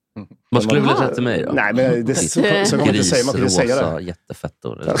nu. Vad skulle du vilja säga till mig då? Nej, men det så kan man inte säga. Man kan inte säga det.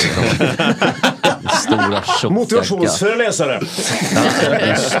 Jättefettor. Stora tjocka... Motivationsföreläsare.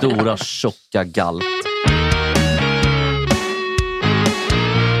 Den stora tjocka galt.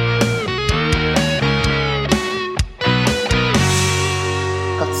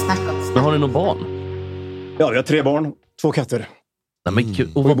 Men har ni några barn? Ja, vi har 3 barn. 2 katter. Nej, men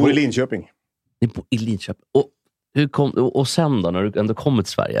kul. Och vi bor i Linköping. Ni bor i Linköping. Och sen då, när du ändå kommer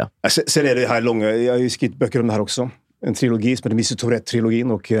till Sverige? Sen är det här långa... Jag har ju skrivit böcker om det här också. En trilogi som heter Mr.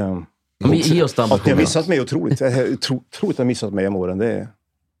 Tourette-trilogin. Och ge oss den jag har missat mig otroligt. Jag tror att jag har missat mig om åren. Det är...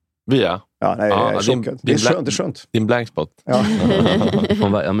 Ja, nej, jag är chockad. Det är skönt. Din blank spot. Ja.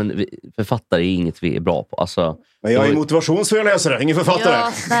 Ja, men författare är inget vi är bra på. Alltså, men jag är motivationsföreläsare, ingen författare.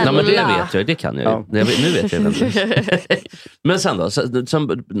 Ja, nej, men det vet jag, det kan jag. Ja. Nu vet jag. Men sen då,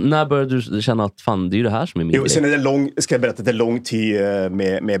 när började du känna att fan, det är ju det här som är min grej? Sen är det ska jag berätta, det är lång tid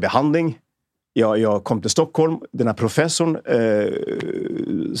med behandling. Jag kom till Stockholm, den här professorn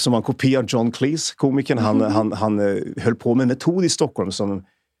som var en kopia av John Cleese, komikern, han höll på med metod i Stockholm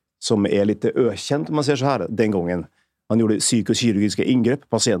som är lite ökänt, om man säger så här, den gången. Han gjorde psykokirurgiska ingrepp,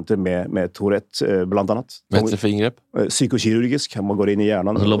 patienter med Tourette bland annat. Vad heter det för ingrepp? Psykokirurgisk, man går in i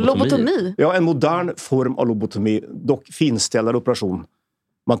hjärnan. Alltså lobotomi? Ja, en modern form av lobotomi, dock finställad operation.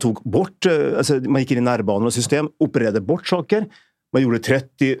 Man tog bort, man gick in i nervbanor och system, opererade bort saker. Man gjorde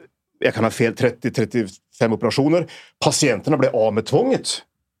 30-35 operationer. Patienterna blev av med tvånget.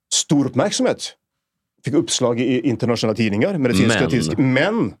 Stor uppmärksamhet. Fick uppslag i internationella tidningar, medicinska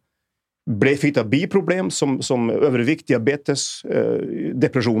men fick det biproblem som övervikt, diabetes,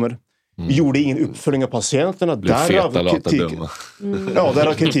 depressioner. Gjorde ingen uppföljning av patienterna. Därav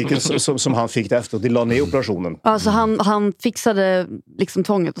kritiken som han fick efter. De la ner operationen. Alltså han fixade liksom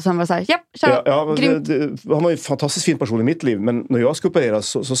tvånget och sen var det så här, han var ju en fantastiskt fin person i mitt liv. Men när jag skulle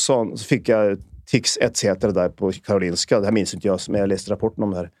opereras så fick jag tics etc. där på Karolinska. Det här minns inte jag, men jag läste rapporten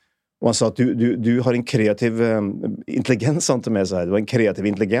om det här. Och han sa att du har en kreativ intelligens, inte med så här. Du har en kreativ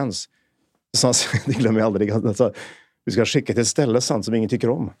intelligens. Så han sa, det glömmer jag aldrig. Han sa, du ska skicka till ett ställe som ingen tycker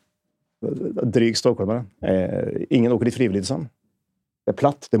om. Dryg stockholmare. Ingen åker dit frivilligt sen. Det är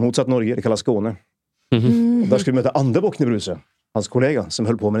platt, det är motsatt Norge, det kallas Skåne. Där skulle vi möta Ander Bocknebruse, hans kollega, som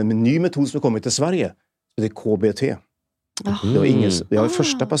höll på med en ny metod som kommit till Sverige. Det är KBT. Det var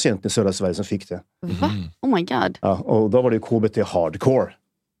första patienten i södra Sverige som fick det. Va? Oh my god. Ja, och då var det KBT hardcore.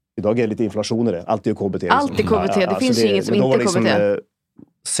 Idag är det lite inflation i det. Allt är KBT. Allt är KBT, det finns ju inget som inte är KBT.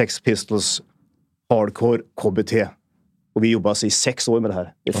 Sex Pistols hardcore KBT. Och vi jobbar alltså i 6 år med det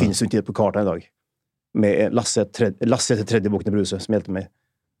här. Det finns ju inte på kartan idag. Med Lasse till tredje Bocknebruse som hjälpte mig.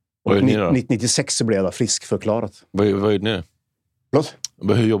 Och 1996 så blev jag friskförklarat. Vad gjorde ni? Förlåt?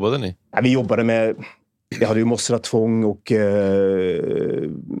 Hur jobbade ni? Ja, vi jobbade med... Jag hade ju mossrat tvång och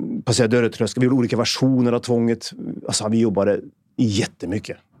passera dörretröskor. Vi gjorde olika versioner av tvånget. Alltså vi jobbade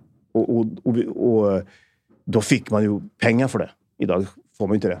jättemycket. Och då fick man ju pengar för det. Idag får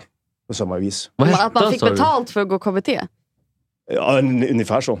man ju inte det på samma vis. Att man fick betalt för att gå KBT? Ja,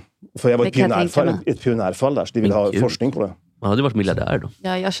 ungefär så. För jag var ett pionjärfall där, så de ville ha forskning på det. Man hade varit miljardär då.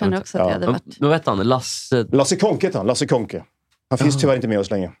 Ja, jag känner också att jag hade varit... Men vet han, Lasse Konke heter han, Lasse Konke. Han finns tyvärr inte med oss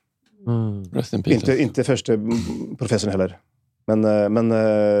länge. Inte första professorn heller.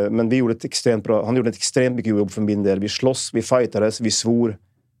 Men vi gjorde ett extremt bra... Han gjorde ett extremt mycket jobb för min del. Vi slåss, vi fightades, vi svor.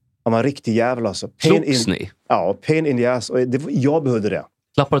 Han var en riktig jävel alltså. Slogs ni? Ja, pain in the ass. Och jag behövde det.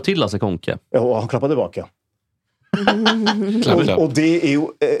 Klappade till Lasse Konke? Ja, han klappade tillbaka. och det är ju,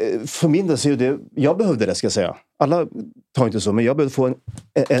 för min del så är det, jag behövde det, ska jag säga. Alla tar inte så, men jag behövde få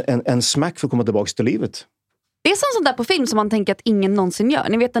en smack för att komma tillbaka till livet. Det är sånt där på film som man tänker att ingen någonsin gör.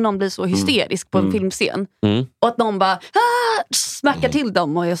 Ni vet när någon blir så hysterisk på en filmscen. Och att någon bara smackar till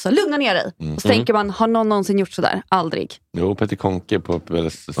dem och är så, lugna ner dig. Och så tänker man, har någon någonsin gjort sådär? Aldrig. Jo, Peter Konke på... Nu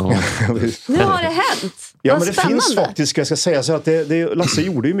har det hänt. Ja, men det finns faktiskt, jag ska säga så att Lasse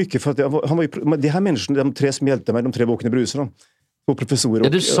gjorde ju mycket för att han var ju, det här människorna, de tre som hjälpte mig, de tre Bockarna Brusarna. Och professorer. Ja,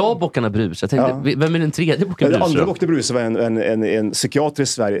 du sa Bockarna Brus. Jag tänkte, vem är den tredje Bockarna Brus? Den andra Bockarna Brus var en psykiater i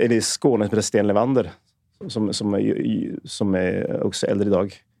Sverige, eller i Skåne, som heter Sten Levander. Som är också äldre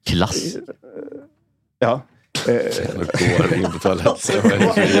idag. Klass. Ja. Går in på toaletten.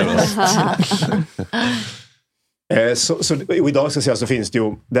 Och idag ska jag säga så finns det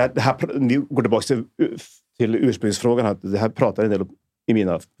ju det här, ni går tillbaka till ursprungsfrågan här, det här pratar en del i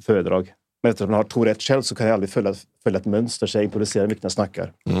mina föredrag. Men eftersom man har Tourette själv så kan jag aldrig följa ett mönster, så jag improviserar mycket när jag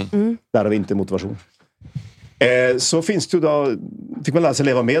snackar. Där har vi inte motivation. Så finns det ju då, fick man lära sig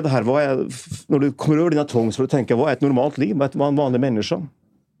leva med det här. När du kommer över dina tång så får du tänka, vad är ett normalt liv? Vad är en vanlig människa?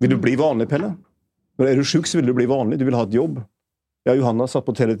 Vill du bli vanlig, Pelle? Är du sjuk så vill du bli vanlig, du vill ha ett jobb. Jag och Johanna satt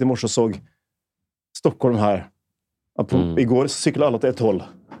på hotellet i morse och såg Stockholm här. Igår cyklade alla till ett håll.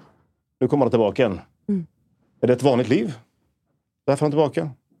 Nu kommer alla tillbaka igen. Är det ett vanligt liv? Därför är han tillbaka.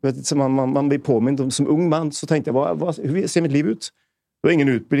 Man blir påmind. Som ung man så tänkte jag, hur ser mitt liv ut? Du har ingen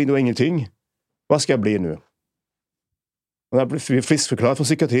utbildning, du har ingenting. Vad ska jag bli nu? Och när jag blev friskförklarad från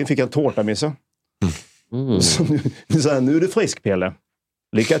psykiatrin fick jag en tårta med sig. Så nu är du frisk, Pelle.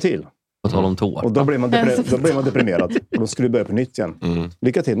 Lycka till. Och tala om tårta. Och då blir man deprimerad. Och då skulle du börja på nytt igen.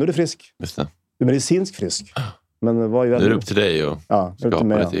 Lycka till, nu är du frisk. Just det. Du är medicinskt frisk. Men vad är det är upp till dig och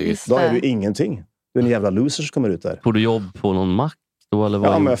skapa ditt eget. Då är du ingenting. Du är en jävla loser som kommer ut där. Får du jobb på någon mack då? Eller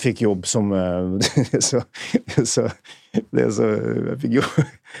men jag fick jobb som... jag fick jobb...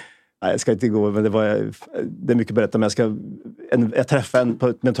 Nej, jag ska inte gå, men det är mycket att berätta. Men jag träffade på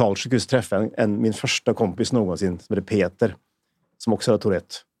ett mentalsjukhus, min första kompis någonsin, som heter Peter, som också har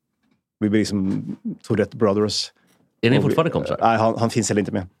Tourette. Vi blir liksom Tourette Brothers. Är ni fortfarande kompisar? Nej, han finns heller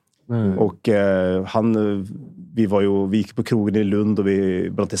inte med. Och vi gick på krogen i Lund och vi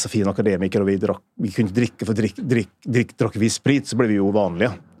bland dessa fina akademiker och vi kunde inte dricka, för drack vi sprit så blev vi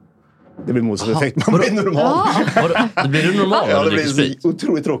ovanliga. Det blir motsatt effekt. Man blir normal. Det blir du normal? Ja, det blir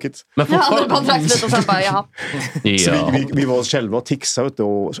otroligt tråkigt. Men fortfarande... Vi var oss själva och tixade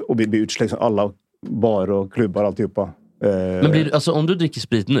och vi blev utslängda alla bar och klubbar och alltihopa. Men blir du, alltså, om du dricker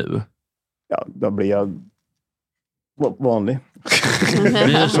sprit nu? Ja, då blir jag vanlig.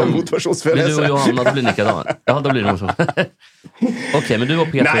 Blir du och Johanna, då blir likadant. Ja, då blir det nog så. Okej, men du var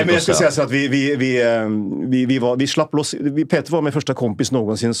Peter. Nej, men jag ska säga så att vi slapp loss. Peter var min första kompis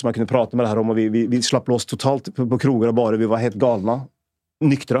någonsin som jag kunde prata med det här om. Och vi slapp loss totalt på krogar och bara. Vi var helt galna.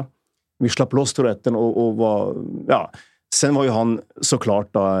 Nyktra. Vi slapp loss Touretten och var... Ja. Sen var ju han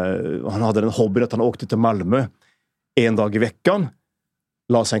såklart då, han hade en hobby att han åkte till Malmö en dag i veckan.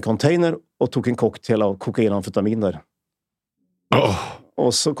 La sig en container och tog en cocktail av kokain och amfetamin där.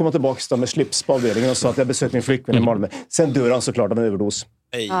 Och så kom han tillbaka med slips på avdelningen och sa att jag besökte min flickvän i Malmö. Sen dör han såklart av en överdos.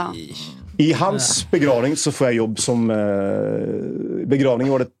 I hans begravning så får jag jobb som... begravning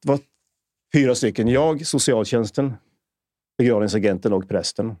var 4 stycken. Jag, socialtjänsten, begravningsagenten och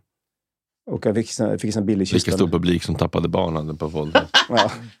prästen. Och jag fick en billig kista. Lika stor publik som tappade barnen på våldet.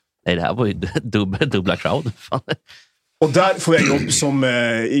 Ja. Nej, det här var ju dubbla crowd. Och där får jag jobb som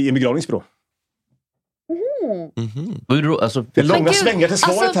i en begravningsbyrå. Alltså, det är långa svängar till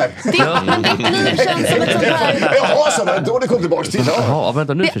svaret här. Det känns som ett sånt här... Jaha, så då det kom tillbaka till.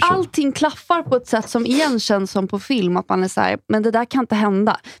 Allting klaffar på ett sätt som igen känns som på film. Att man är så här, men det där kan inte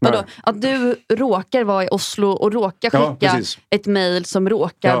hända. Vadå? Att du råkar vara i Oslo och råkar skicka ett mejl som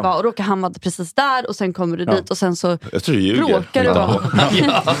råkar vara... Och råkar hamna precis där och sen kommer du dit och sen så råkar du vara...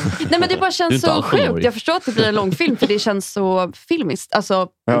 Nej, men det bara känns så sjukt. Jag förstår att det blir en lång film för det känns så filmiskt. Alltså...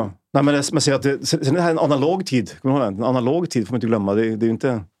 Ja. Nej, men man ser att sen det här är en analog tid. En analog tid får man inte glömma. Det är ju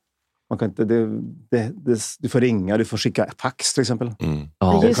inte... Man kan inte... du får ringa, du får skicka fax till exempel.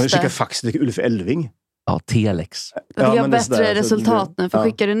 Du kan skicka fax till Ulf Elving. Ja, telex. Jag har bättre resultat nu. För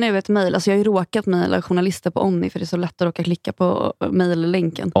skickar du nu ett mejl, alltså jag har ju råkat mejla journalister på Omni för det är så lätt att råka klicka på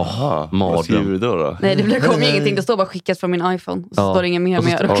mejllänken. Jaha, vad skriver du då? Nej, det kommer ingenting. Det står bara skickat från min iPhone. Så står det inget mer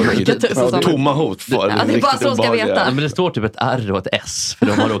med jag skickat. Tomma hot. Det är bara så ska veta. Men det står typ ett R och ett S för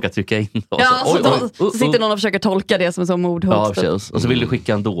de har råkat trycka in. Så sitter någon och försöker tolka det som en sån mordhot. Ja, precis. Och så vill du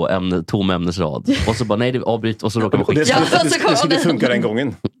skicka en tom ämnesrad. Och så bara, nej, det avbryt. Och så råkar man skicka. Det skulle funka den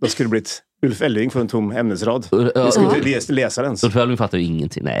gången. Då skulle det blivit Ulf Elving för en tom ämnesrad. Jag skulle inte läsa den. Ulf Elving fattar ju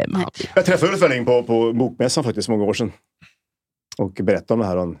ingenting. Nej. Jag träffade Ulf Elving på Bokmässan faktiskt många år sedan. Och berättade om det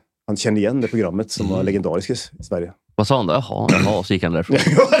här. Han kände igen det programmet som var legendariskt i Sverige. Vad sa han då? Jaha, så gick han därifrån.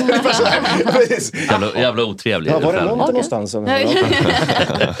 jävla otrevlig. Ja, var det någonstans?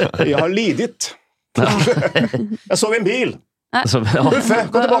 Jag har lidit. Jag såg en bil. Uffe,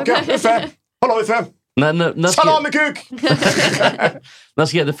 gå tillbaka. Uffe, hallå Uffe. Salamikuk! När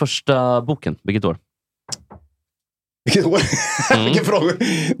skrev du första boken? Vilket år? Vilket år? Vilken fråga?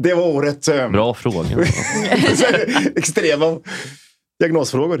 Det var året... Bra fråga. Extrema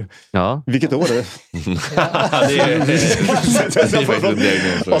diagnosfrågor. Ja. Vilket år är det? Det är faktiskt en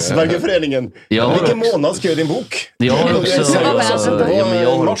diagnosfråga. Aspergerföreningen. Vilken månad skrev din bok? Jag har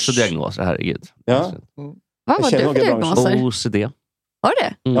också diagnoser, herregud. Ja. Vad var det för diagnoser? OCD. Har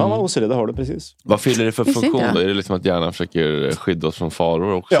det? Ja, OCD, det har du precis. Vad fyller det för funktion då? Är det liksom att hjärnan försöker skydda oss från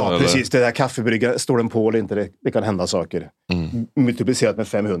faror också? Ja, precis. Det där kaffebrygga, står den på eller inte, det kan hända saker. Multiplicerat med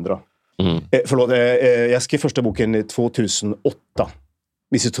 500. Förlåt, jag skrev första boken 2008.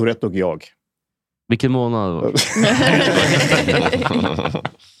 Mrs. Tourette och jag. Vilken månad var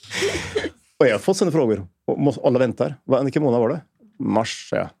Och jag har fått sådana frågor. Och alla väntar. Vilken månad var det? Mars,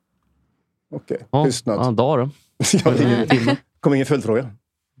 ja. Okej, tystnad. Ja, dag då. Kom ingen följdfråga.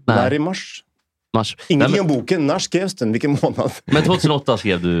 När i mars? Ingenting om boken. När skrevs den? Vilken månad? Men 2008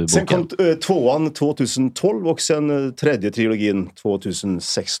 skrev du boken. Sen kom tvåan 2012 och sen tredje trilogin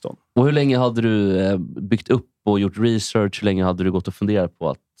 2016. Och hur länge hade du byggt upp och gjort research? Hur länge hade du gått och funderat på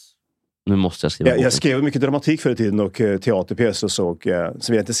att nu måste jag skriva boken? Jag skrev mycket dramatik förr i tiden och teaterpjäser och så.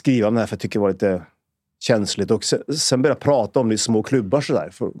 Så vill jag inte skriva om det här för jag tycker det var lite känsligt. Och sen började jag prata om det i små klubbar sådär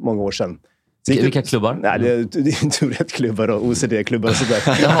för många år sedan. Vilka klubbar? Nej, det är Tourette-klubbar och OCD-klubbar och sådär.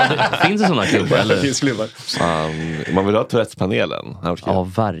 Finns det sådana klubbar? Eller? Det finns klubbar. Man vill ha Tourettes-panelen. Ja,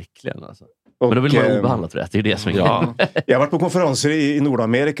 verkligen. Alltså. Men då vill man obehandla Tourette. Det är det som är ja. Jag har varit på konferenser i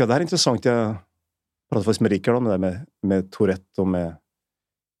Nordamerika. Det här är intressant. Jag pratade faktiskt med Rickard om det där med Tourette. Och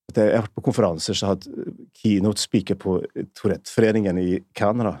jag har varit på konferenser så har jag keynote speaker på Tourette-föreningen i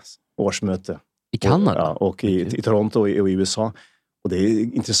Kanadas årsmöte. I Kanada? Och i Toronto och i USA. Och det är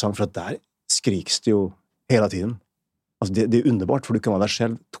intressant för att där skriks det ju hela tiden. Alltså det är underbart för du kan vara där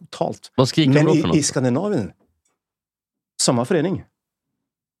själv totalt. Vad skriker de då för något? I Skandinavien, samma förening.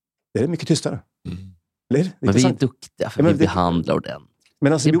 Det är mycket tystare. Eller? Men vi är duktiga för vi behandlar den.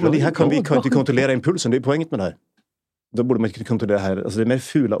 Men alltså, men det här kan vi inte kontrollera impulsen. Det är poänget med det här. Då borde man inte kontrollera det här. Alltså det är mer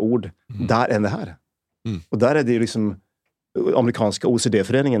fula ord där än det här. Och där är det ju liksom amerikanska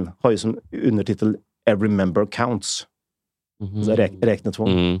OCD-föreningen har ju som undertitel Every member counts.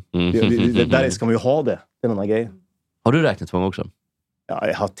 Räknetvång. Där ska man ju ha det. Det är en annan grej. Har du räknetvång också? Ja,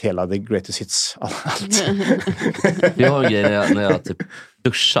 jag har haft hela The Greatest Hits. Allt. Jag har en grej när jag typ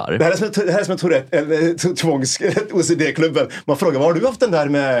duschar. Det här är som en Tourette, eller tvångs OCD-klubben. Man frågar, vad har du haft den där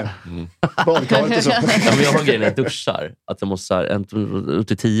med badkaret och så? Ja, men jag har en grej när jag duschar. Att jag måste så här, upp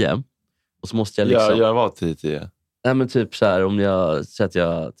till 10. Och så måste jag liksom... Jag var 10. Nej, men typ så här, om jag säger att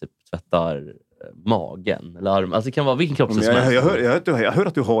jag typ tvättar magen eller arm. Alltså det kan vara vilken kroppsdel som helst. Jag hör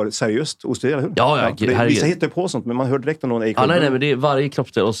att du har seriöst OCD, eller hur? Ja. Vissa hittar på sånt, men man hör direkt om någon är i klubben. Nej, men det är varje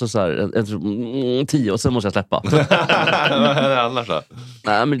kroppsdel och så här 10 och sen måste jag släppa. Vad händer annars då?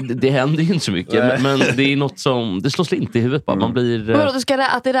 Nej, men det händer ju inte så mycket. Men det är något som, det slår slint i huvudet bara. Man blir... Att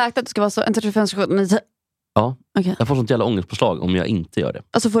det räknar, att det ska vara så 1, 2, 3, 4, 5, 6, 7, 9. Ja, okay. Jag får sånt jävla ångestpåslag om jag inte gör det.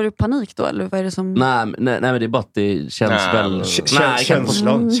 Alltså får du panik då, eller vad är det som... Nej, men det är bara att det känns väl...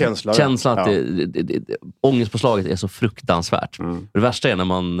 Känslan att ångestpåslaget är så fruktansvärt. Det värsta är när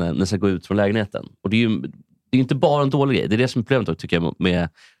man ska gå ut från lägenheten. Och det är ju inte bara en dålig grej. Det är det som är problemet tycker jag med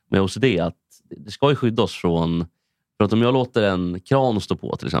OCD. Att det ska ju skydda oss från... För att om jag låter en kran stå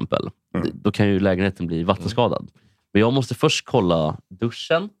på till exempel, då kan ju lägenheten bli vattenskadad. Men jag måste först kolla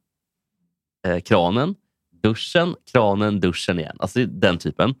duschen, kranen, duschen, kranen, duschen igen. Alltså den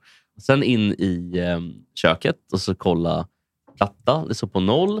typen. Sen in i köket och så kolla platta. Det står på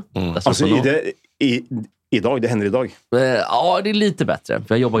 0. Alltså Idag, det händer idag. Ja, det är lite bättre.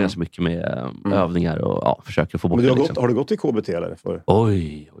 För jag jobbar ganska mycket med övningar och försöker få bort men det. Har du gått i KBT eller?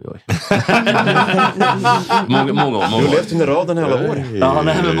 Oj. många år. Du har levt under raden i alla år. Ja,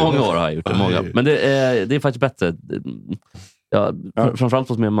 men många år har jag gjort det. Många. Men det är faktiskt bättre. Framförallt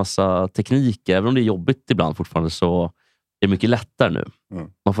med en massa teknik. Även om det är jobbigt ibland fortfarande så är det mycket lättare nu.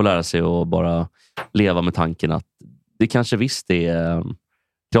 Man får lära sig att bara leva med tanken att det kanske visst är...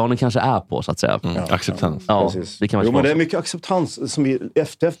 Kranen kanske är på, så att säga. Acceptans. Ja, det kan men det är mycket acceptans som vi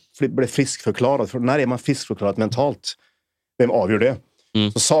efter blev friskförklarad. För när är man friskförklarad mentalt? Vem avgör det?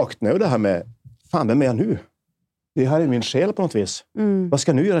 Så saknar jag det här med, fan, vem är jag nu? Det här är min själ på något vis. Vad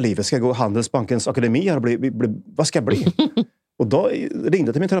ska jag nu göra i livet? Ska jag gå Handelsbankens akademi här och vad ska jag bli? Och då ringde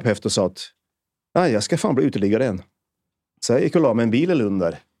jag till min terapeut och sa att nej, jag ska fan bli uteliggare än. Så jag gick och la med en bil i Lund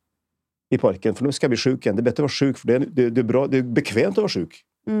där i parken, för nu ska jag bli sjuk igen. Det är bättre att vara sjuk, för det är bra, det är bekvämt att vara sjuk.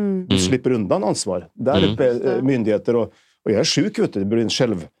 Du slipper undan ansvar. Där uppe myndigheter och jag är sjuk, vet du. Det blir en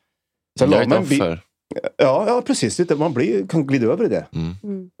själv. Så jag är ett offer. Ja, precis. Man kan glida över i det.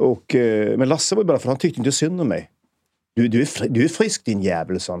 Och, men Lasse var ju bara för han tyckte inte synd om mig. Du är frisk, din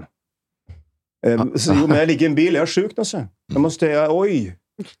jävel, sa han. Men jag ligger i en bil, jag är sjuk nu, så. Jag måste, oj.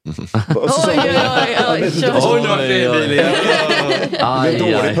 Och så sa han,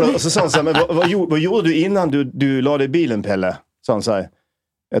 och så sa han så här, men vad gjorde du innan du la dig i bilen, Pelle? Sa han så här.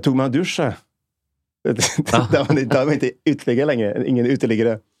 Jag tog mig en duscha. Det var inte uteliggare längre. Ingen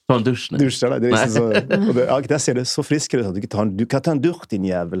uteliggare. Ta en dusch nu. Duschar, det är så, där ser det så frisk ut. Du kan ta en dusch, din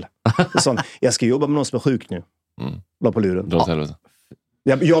jävel. Så, jag ska jobba med någon som är sjuk nu. La på luren.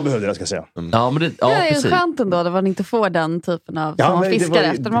 Jag behövde det, ska jag säga. Ja, men det är ju skönt ändå när man inte får den typen av som man fiskar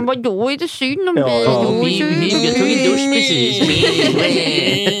efter. Man bara, då är det synd om dig. Jag tog en dusch precis.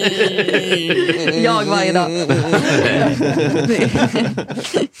 Jag varje dag.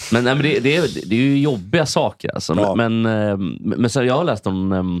 Men det är ju jobbiga saker. Alltså. Men så jag har läst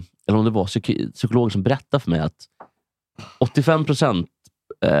om, eller om det var psykologer som berättade för mig att 85%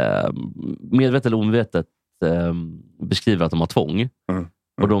 medvetet eller omedvetet beskriver att de har tvång.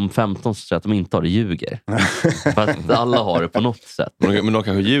 Och de 15 säger att de inte har det, ljuger. För att alla har det på något sätt. Men de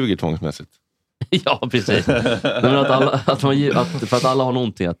kanske ljuger tvångsmässigt. Ja, precis. Men för att alla har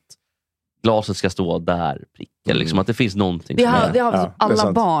någonting att glaset ska stå där, eller liksom att det finns någonting.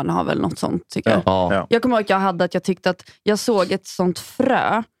 Alla barn har väl något sånt, tycker jag. Ja. Jag kommer ihåg att jag tyckte att jag såg ett sånt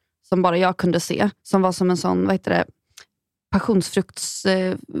frö som bara jag kunde se, som var som en sån, vad heter det,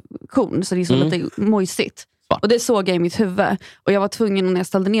 passionsfruktskorn, så det är så lite mojsigt. Och det såg jag i mitt huvud. Och jag var tvungen, när jag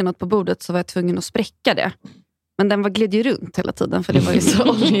ställde ner något på bordet så var jag tvungen att spräcka det. Men den gled ju runt hela tiden, för det var ju så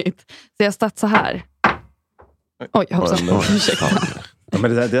oljigt. Så jag stod så här. Oj, hoppsan. Ursäkta. Ja,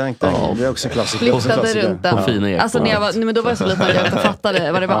 men det är också en klassiker. Flyttade runt den. Alltså, men då var jag så liten att jag inte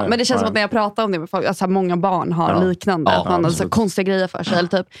fattade vad det var. Men det känns som att när jag pratar om det, alltså, många barn har liknande. Att man har så konstiga grejer för sig. Eller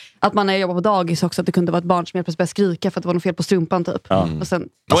typ, att man när jag jobbar på dagis också, att det kunde vara ett barn som helt plötsligt började skrika för att det var något fel på strumpan. Typ. Och sen...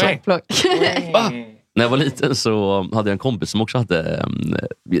 När jag var liten så hade jag en kompis som också hade...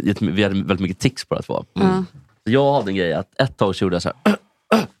 Vi hade väldigt mycket tics på det. Jag hade en grej att ett tag så gjorde jag så här...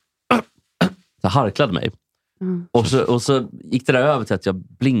 Så harklade mig. Och så gick det där över till att jag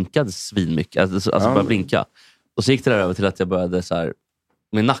blinkade svinmycket. Alltså började blinka. Och så gick det där över till att jag började så här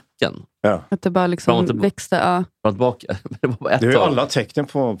med nacken. Att det bara liksom växte. Tillbaka. Det är ju alla tecken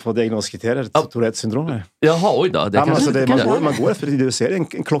på diagnoskriterier. Tourettes syndrom. Jaha, oj då. Man går efter det du ser. En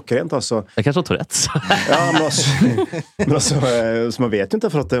klockrent alltså. Jag kanske har Tourettes. Men så man vet inte,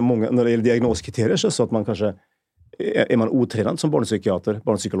 för att det är många, när det gäller diagnoskriterier så att man kanske... Är man otränad som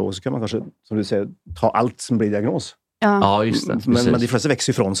barnpsykolog, så kan man kanske, som du säger, ta allt som blir diagnos. Ja, just det. Men de flesta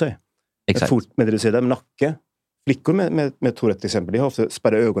växer ifrån sig. Exakt. Men det du säger där med nacke. Flickor med Tourette till exempel, de har ofta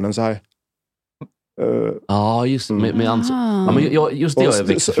spärrat ögonen så här. Ja, just det. Just det jag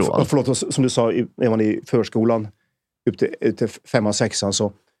växer ifrån. Förlåt, som du sa, när man är i förskolan upp till 5-6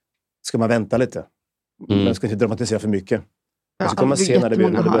 så ska man vänta lite. Man ska inte dramatisera för mycket. Och så kommer man se när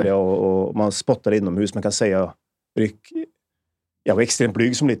det börjar och man spottar inomhus. Man kan säga jag var extremt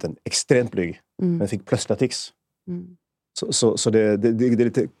blyg som liten. Extremt blyg. Men jag fick plötsligt tics. Så det är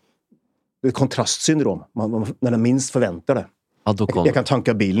lite... Det är kontrastsyndrom. När man minst förväntar det. Ja, jag kan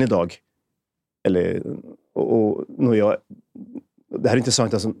tanka bilen idag. Och det här är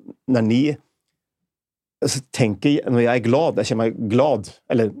intressant. Alltså, när ni tänker... När jag är glad, jag känner mig glad.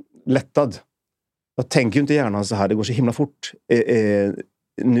 Eller lättad. Jag tänker ju inte gärna så här. Det går så himla fort.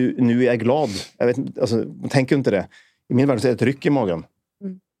 Nu är jag glad. Jag vet inte, alltså, man tänker inte det. I min värld så är det ett ryck i magen.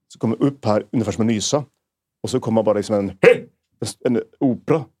 Så kommer upp här ungefär som en nysa. Och så kommer bara liksom en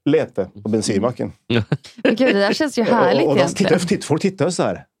opera lete på bensinmacken. Gud, det där känns ju härligt egentligen. Folk tittar så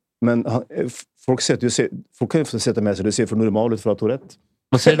här. Men folk kan ju få sätta med sig, det ser för normal ut för att ha Tourette.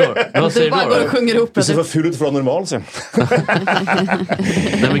 Vad säger du då? Du bara går och sjunger upp. Det ser för ful ut för att ha normal sen.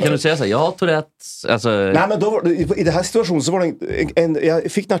 Nej, men kan du säga så här, jag har Tourette. Alltså... Nej, men då i den här situationen så var det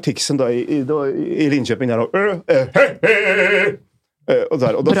jag fick en artikel då i Linköping där och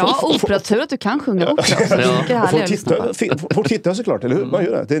bra operatur att du kan sjunga opera. Folk tittar såklart, eller hur? Man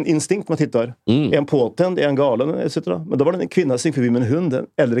gör det. Det är en instinkt man tittar. Är en påtänd, är en galen, etc. Men då var det en kvinna som gick förbi med en hund, en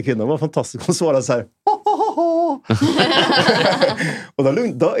äldre kvinna. Hon var fantastisk. Hon svarade så här. Och då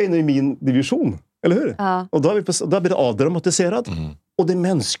är det i min division, eller hur? Ja. Och då blir det avdramatiserat. Och det är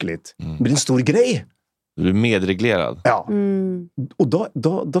mänskligt. Det blir en stor grej. Du är medreglerad. Ja. Och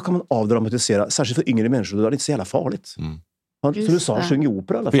då kan man avdramatisera, särskilt för yngre människor. Då är det inte så jävla farligt. Så du sa, sjung i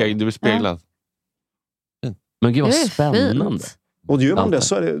opera i alla fall. Du blir speglad. Ja. Men gud vad spännande. Och gör man det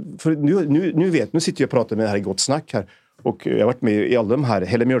så är det... För nu sitter jag och pratar med här i Gott Snack här. Och jag har varit med i alla de här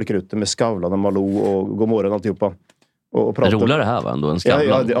Helle Mjölkruten med Skavlan och Malou och Godmorgon och alltihopa. Och det roligare här va? Ändå än Skavlan.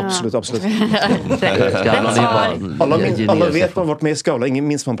 Ja, det, absolut. Alla vet man varit med i Skavlan. Ingen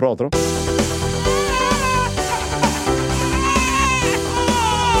minns vad man pratar om.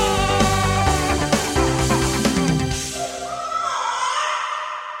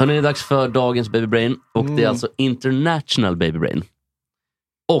 Hörrni, det är dags för dagens Baby Brain. Och det är alltså International Baby Brain.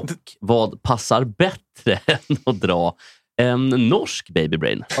 Och vad passar bättre än att dra en norsk Baby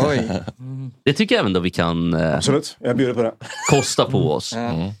Brain? Oj. Det tycker jag även då vi kan absolut, jag bjuder på det. Kosta på oss.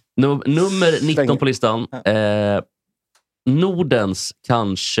 Nummer 19 på listan. Nordens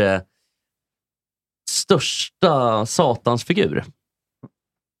kanske största satansfigur.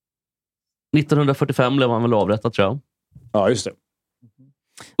 1945 blev han väl avrättad, tror jag. Ja, just det.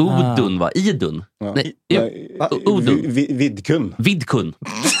 Udun, va? Idun? Ja. Nej, Udun. Vidkun.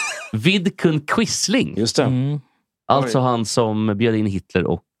 Vidkun Quisling. Just det. Alltså han som bjöd in Hitler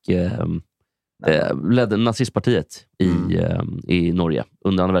och ledde nazistpartiet i Norge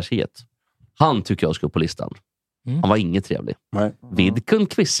under andra världskriget. Han tycker jag ska upp på listan. Han var inget trevlig. Vidkun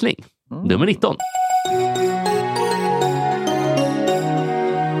Quisling. Nummer 19.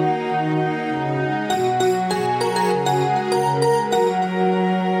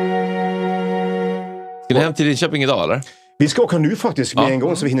 Ska ni hem till Linköping idag, eller? Vi ska åka nu faktiskt med en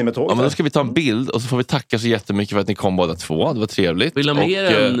gång så vi hinner med tåg. Ja, men då ska vi ta en bild och så får vi tacka så jättemycket för att ni kom båda två. Det var trevligt. Vill du ha mer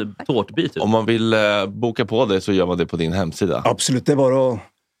en tårtbit? Om man vill boka på det så gör man det på din hemsida. Absolut, det är bara att...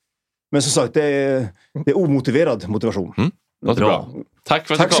 Men som sagt, det är omotiverad motivation. Låter bra. Tack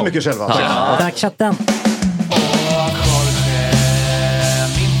för att Tack så mycket själva. Tack chatten.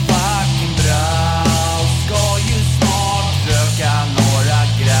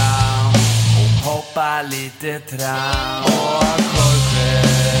 Lite tram och Jorge,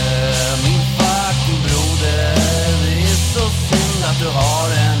 min fucking broder. Det är så synd att du har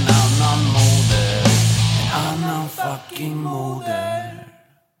en annan moder. En annan fucking moder.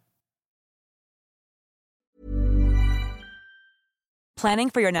 Planning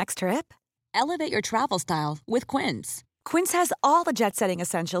for your next trip? Elevate your travel style with Quince. Quince has all the jet-setting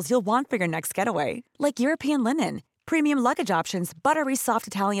essentials you'll want for your next getaway, like European linen, premium luggage options, buttery soft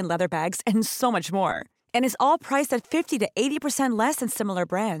Italian leather bags, and so much more. And is all priced at 50 to 80% less than similar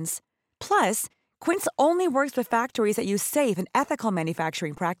brands. Plus, Quince only works with factories that use safe and ethical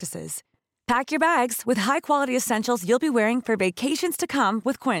manufacturing practices. Pack your bags with high-quality essentials you'll be wearing for vacations to come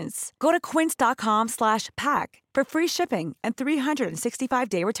with Quince. Go to quince.com/pack for free shipping and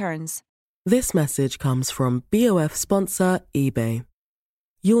 365-day returns. This message comes from BOF sponsor eBay.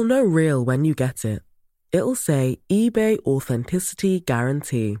 You'll know real when you get it. It'll say eBay Authenticity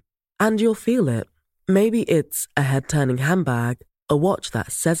Guarantee. And you'll feel it. Maybe it's a head-turning handbag, a watch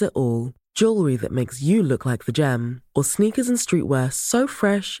that says it all, jewelry that makes you look like the gem, or sneakers and streetwear so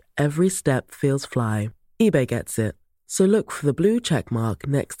fresh every step feels fly. eBay gets it. So look for the blue check mark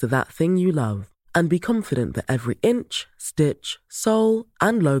next to that thing you love and be confident that every inch, stitch, sole,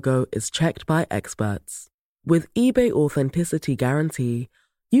 and logo is checked by experts. With eBay Authenticity Guarantee,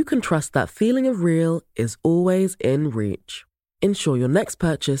 you can trust that feeling of real is always in reach. Ensure your next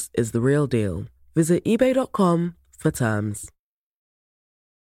purchase is the real deal. Visit ebay.com for terms.